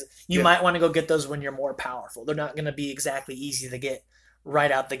I mean is you might want to go get those when you're more powerful. They're not going to be exactly easy to get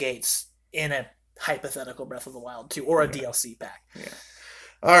right out the gates in a hypothetical Breath of the Wild 2 or a DLC pack. Yeah.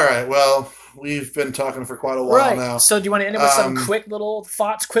 All right. Well, we've been talking for quite a while now. So do you want to end it with some quick little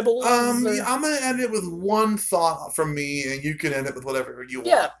thoughts, quibbles? I'm going to end it with one thought from me, and you can end it with whatever you want.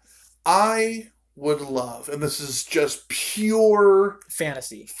 Yeah. I would love, and this is just pure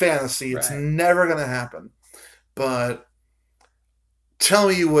fantasy. It's never going to happen. But tell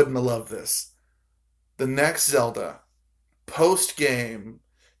me you wouldn't have loved this. The next Zelda, post-game,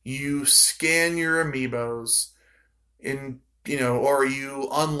 you scan your amiibos or you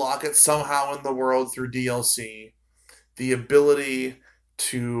unlock it somehow in the world through DLC, the ability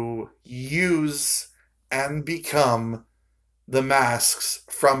to use and become the masks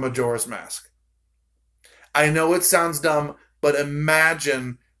from Majora's Mask. I know it sounds dumb, but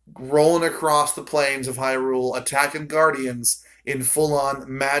imagine rolling across the plains of Hyrule, attacking Guardians in full-on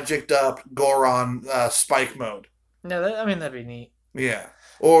magicked up Goron spike mode. No, that'd be neat. Yeah.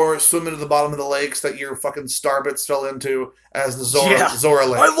 Or swimming to the bottom of the lakes that your fucking Starbits fell into as the Zora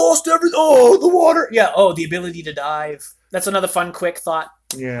Lake. I lost everything. Oh, the water. Yeah. Oh, the ability to dive. That's another fun, quick thought.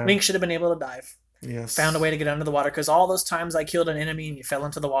 Yeah. Link should have been able to dive. Yes. Found a way to get under the water, because all those times I killed an enemy and you fell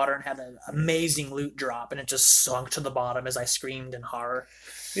into the water and had an amazing loot drop, and it just sunk to the bottom as I screamed in horror.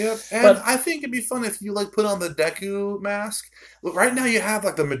 Yep, and But- I think it'd be fun if you like put on the Deku mask. Look, right now you have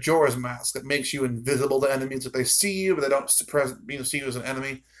like the Majora's mask that makes you invisible to enemies if they see you, but they don't see you as an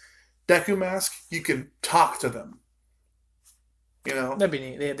enemy. Deku mask, you can talk to them. You know? That'd be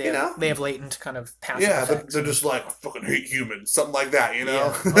neat. They have latent kind of passive Yeah, effects. they're just like, I fucking hate humans, something like that, you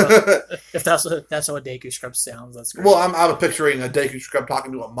know? Yeah. Well, if that's how a Deku Scrub sounds, that's great. Well, I'm picturing a Deku Scrub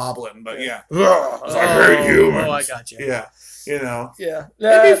talking to a Moblin, but yeah. Oh, I hate humans. Oh, I got you. Yeah, you know. Yeah.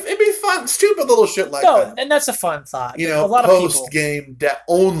 It'd be fun, stupid little shit like No, that. and that's a fun thought. You know, a lot of people. post-game debt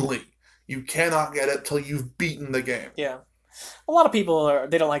only. You cannot get it till you've beaten the game. Yeah. A lot of people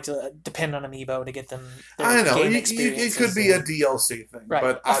they don't like to depend on Amiibo to get them their I know. game It experiences. could be a DLC thing. right.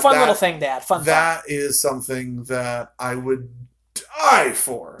 But a fun little thing to add. Fun thought. that is something that I would die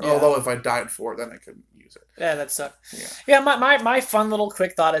for. Yeah. Although if I died for it, then I couldn't use it. Yeah, that sucks. Yeah. My fun little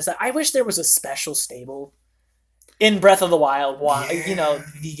quick thought is that I wish there was a special stable in Breath of the Wild. Yeah.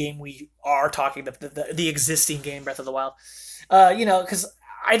 The game we are talking about, the existing game Breath of the Wild. Because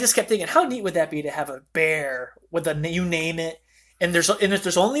I just kept thinking, how neat would that be to have a bear with you name it, and if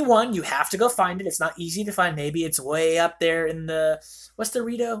there's only one, you have to go find it. It's not easy to find. Maybe it's way up there in what's the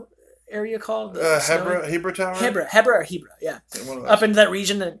Rito area called? Hebra Tower? Hebra, yeah. One of those. Up into that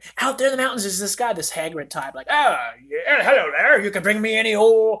region, and out there in the mountains is this guy, this Hagrid type, like, yeah, hello there, you can bring me any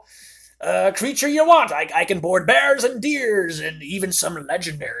old creature you want. I can board bears and deers and even some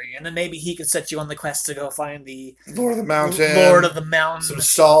legendary, and then maybe he could set you on the quest to go find the Lord of the Mountain. Lord of the Mountain, Some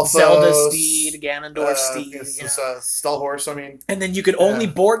Stalfos. Zelda steed, Ganondorf steed, Stallhorse, I mean. and then you could only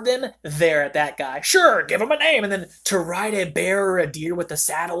board them there at that guy. Sure, give him a name, and then to ride a bear or a deer with a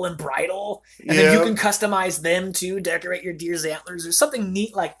saddle and bridle, and then you can customize them too, decorate your deer's antlers or something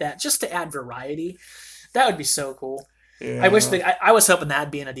neat like that, just to add variety. That would be so cool. Yeah. I wish I was hoping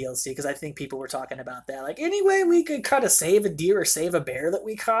that'd be in a DLC, because I think people were talking about that. Like, any way we could kind of save a deer or save a bear that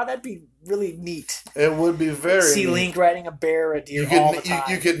we caught, that'd be really neat. It would be very See neat. Link riding a bear or a deer You all could, the time.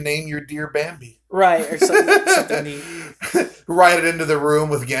 you could name your deer Bambi. Right, or something neat. Ride it into the room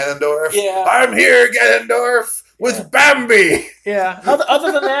with Ganondorf. Yeah. I'm here, Ganondorf, with Bambi. Yeah.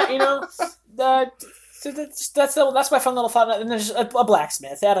 Other than that, that's my fun little thought. And there's a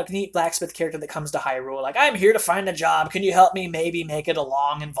blacksmith. They had a neat blacksmith character that comes to Hyrule. Like, I'm here to find a job. Can you help me maybe make it a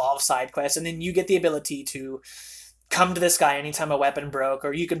long, involved side quest? And then you get the ability to come to this guy anytime a weapon broke,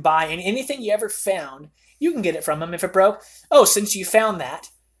 or you can buy anything you ever found. You can get it from him if it broke. Oh, since you found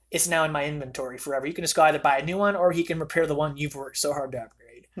that, it's now in my inventory forever. You can just go either buy a new one, or he can repair the one you've worked so hard to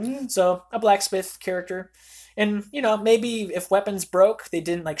upgrade. Mm. So, a blacksmith character. And, maybe if weapons broke, they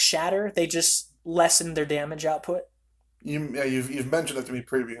didn't, shatter. They just lessened their damage output. You've mentioned it to me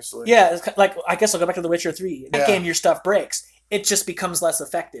previously. Yeah, I guess I'll go back to The Witcher 3. In that Yeah. game, your stuff breaks. It just becomes less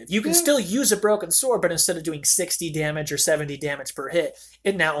effective. You can still use a broken sword, but instead of doing 60 damage or 70 damage per hit,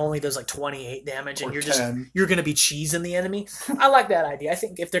 it now only does 28 damage, and Or 10. you're going to be cheesing the enemy. I like that idea. I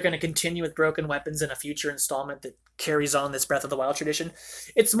think if they're going to continue with broken weapons in a future installment that carries on this Breath of the Wild tradition,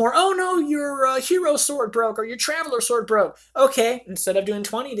 it's more, oh no, your hero sword broke or your traveler sword broke. Okay, instead of doing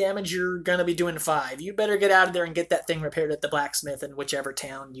 20 damage, you're going to be doing 5. You better get out of there and get that thing repaired at the blacksmith in whichever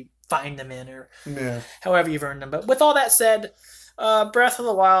town you find them in, or however you've earned them. But with all that said, Breath of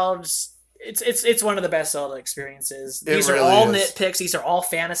the Wild, it's one of the best Zelda experiences. These It are really all is. nitpicks. These are all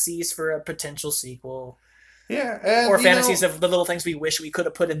fantasies for a potential sequel. Yeah. And, Or fantasies of the little things we wish we could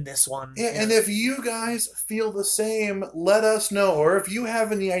have put in this one. Yeah, and if you guys feel the same, let us know. Or if you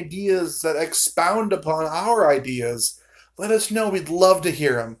have any ideas that expound upon our ideas, let us know. We'd love to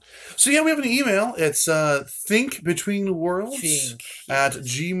hear them. So yeah, we have an email. It's thinkbetweenworlds at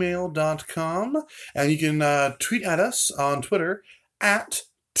gmail.com. And you can tweet at us on Twitter at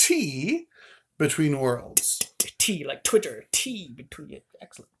 @TBetweenWorlds. T, like Twitter. T between.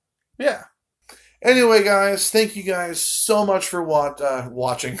 Excellent. Yeah. Anyway, guys, thank you guys so much for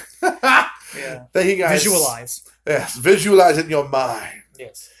watching. Yeah. Thank you guys. Visualize. Yes, visualize it in your mind.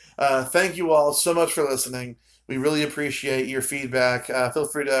 Yes. Thank you all so much for listening. We really appreciate your feedback. Feel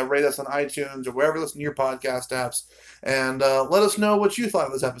free to rate us on iTunes or wherever you listen to your podcast apps. And let us know what you thought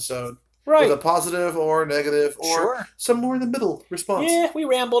of this episode. Right. With a positive or negative or some more in the middle response. Yeah, we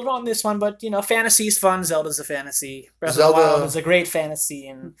rambled on this one, but, fantasy's fun. Zelda's a fantasy. Breath Zelda- of the Wild is a great fantasy,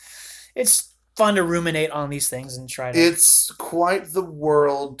 and it's fun to ruminate on these things and try to... It's quite the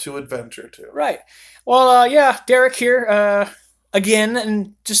world to adventure to. Right. Well, Derek here, again,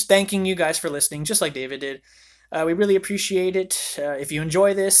 and just thanking you guys for listening, just like David did. We really appreciate it. If you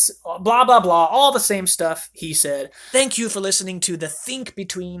enjoy this, blah, blah, blah, all the same stuff he said. Thank you for listening to the Think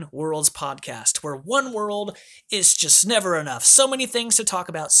Between Worlds podcast, where one world is just never enough. So many things to talk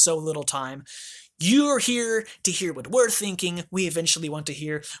about, so little time. You're here to hear what we're thinking. We eventually want to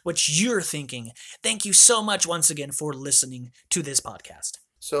hear what you're thinking. Thank you so much once again for listening to this podcast.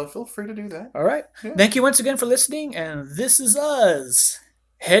 So feel free to do that. All right. Yeah. Thank you once again for listening, and this is us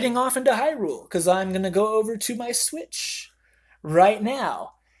heading off into Hyrule, because I'm going to go over to my Switch right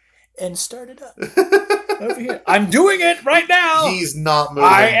now and start it up over here. I'm doing it right now. He's not moving.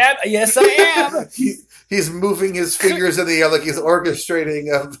 I am. Yes, I am. He's moving his fingers in the air like he's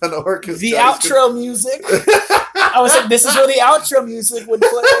orchestrating an orchestra. The outro music. I was like, this is where the outro music would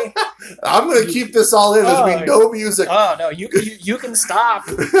play. I'm going to keep this all in. There's be no music. Oh no, you can stop.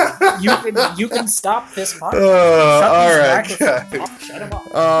 You can stop this podcast. All right, Shut him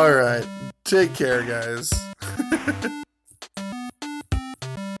off. All right, take care, guys.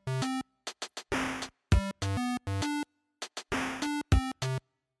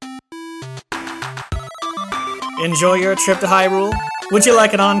 Enjoy your trip to Hyrule? Would you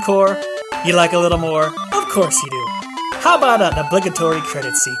like an encore? You like a little more? Of course you do. How about an obligatory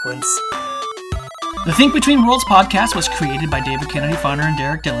credit sequence? The Think Between Worlds podcast was created by David Kennedy Farner and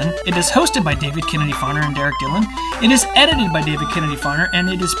Derek Dillon. It is hosted by David Kennedy Farner and Derek Dillon. It is edited by David Kennedy Farner, and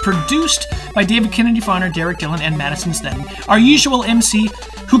it is produced by David Kennedy Farner, Derek Dillon, and Madison Stetton, our usual MC,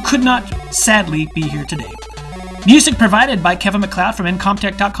 who could not, sadly, be here today. Music provided by Kevin MacLeod from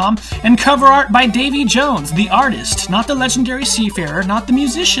Incomptech.com, and cover art by Davy Jones, the artist, not the legendary seafarer, not the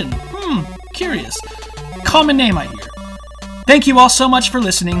musician. Curious. Common name, I hear. Thank you all so much for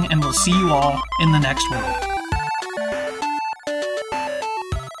listening, and we'll see you all in the next world.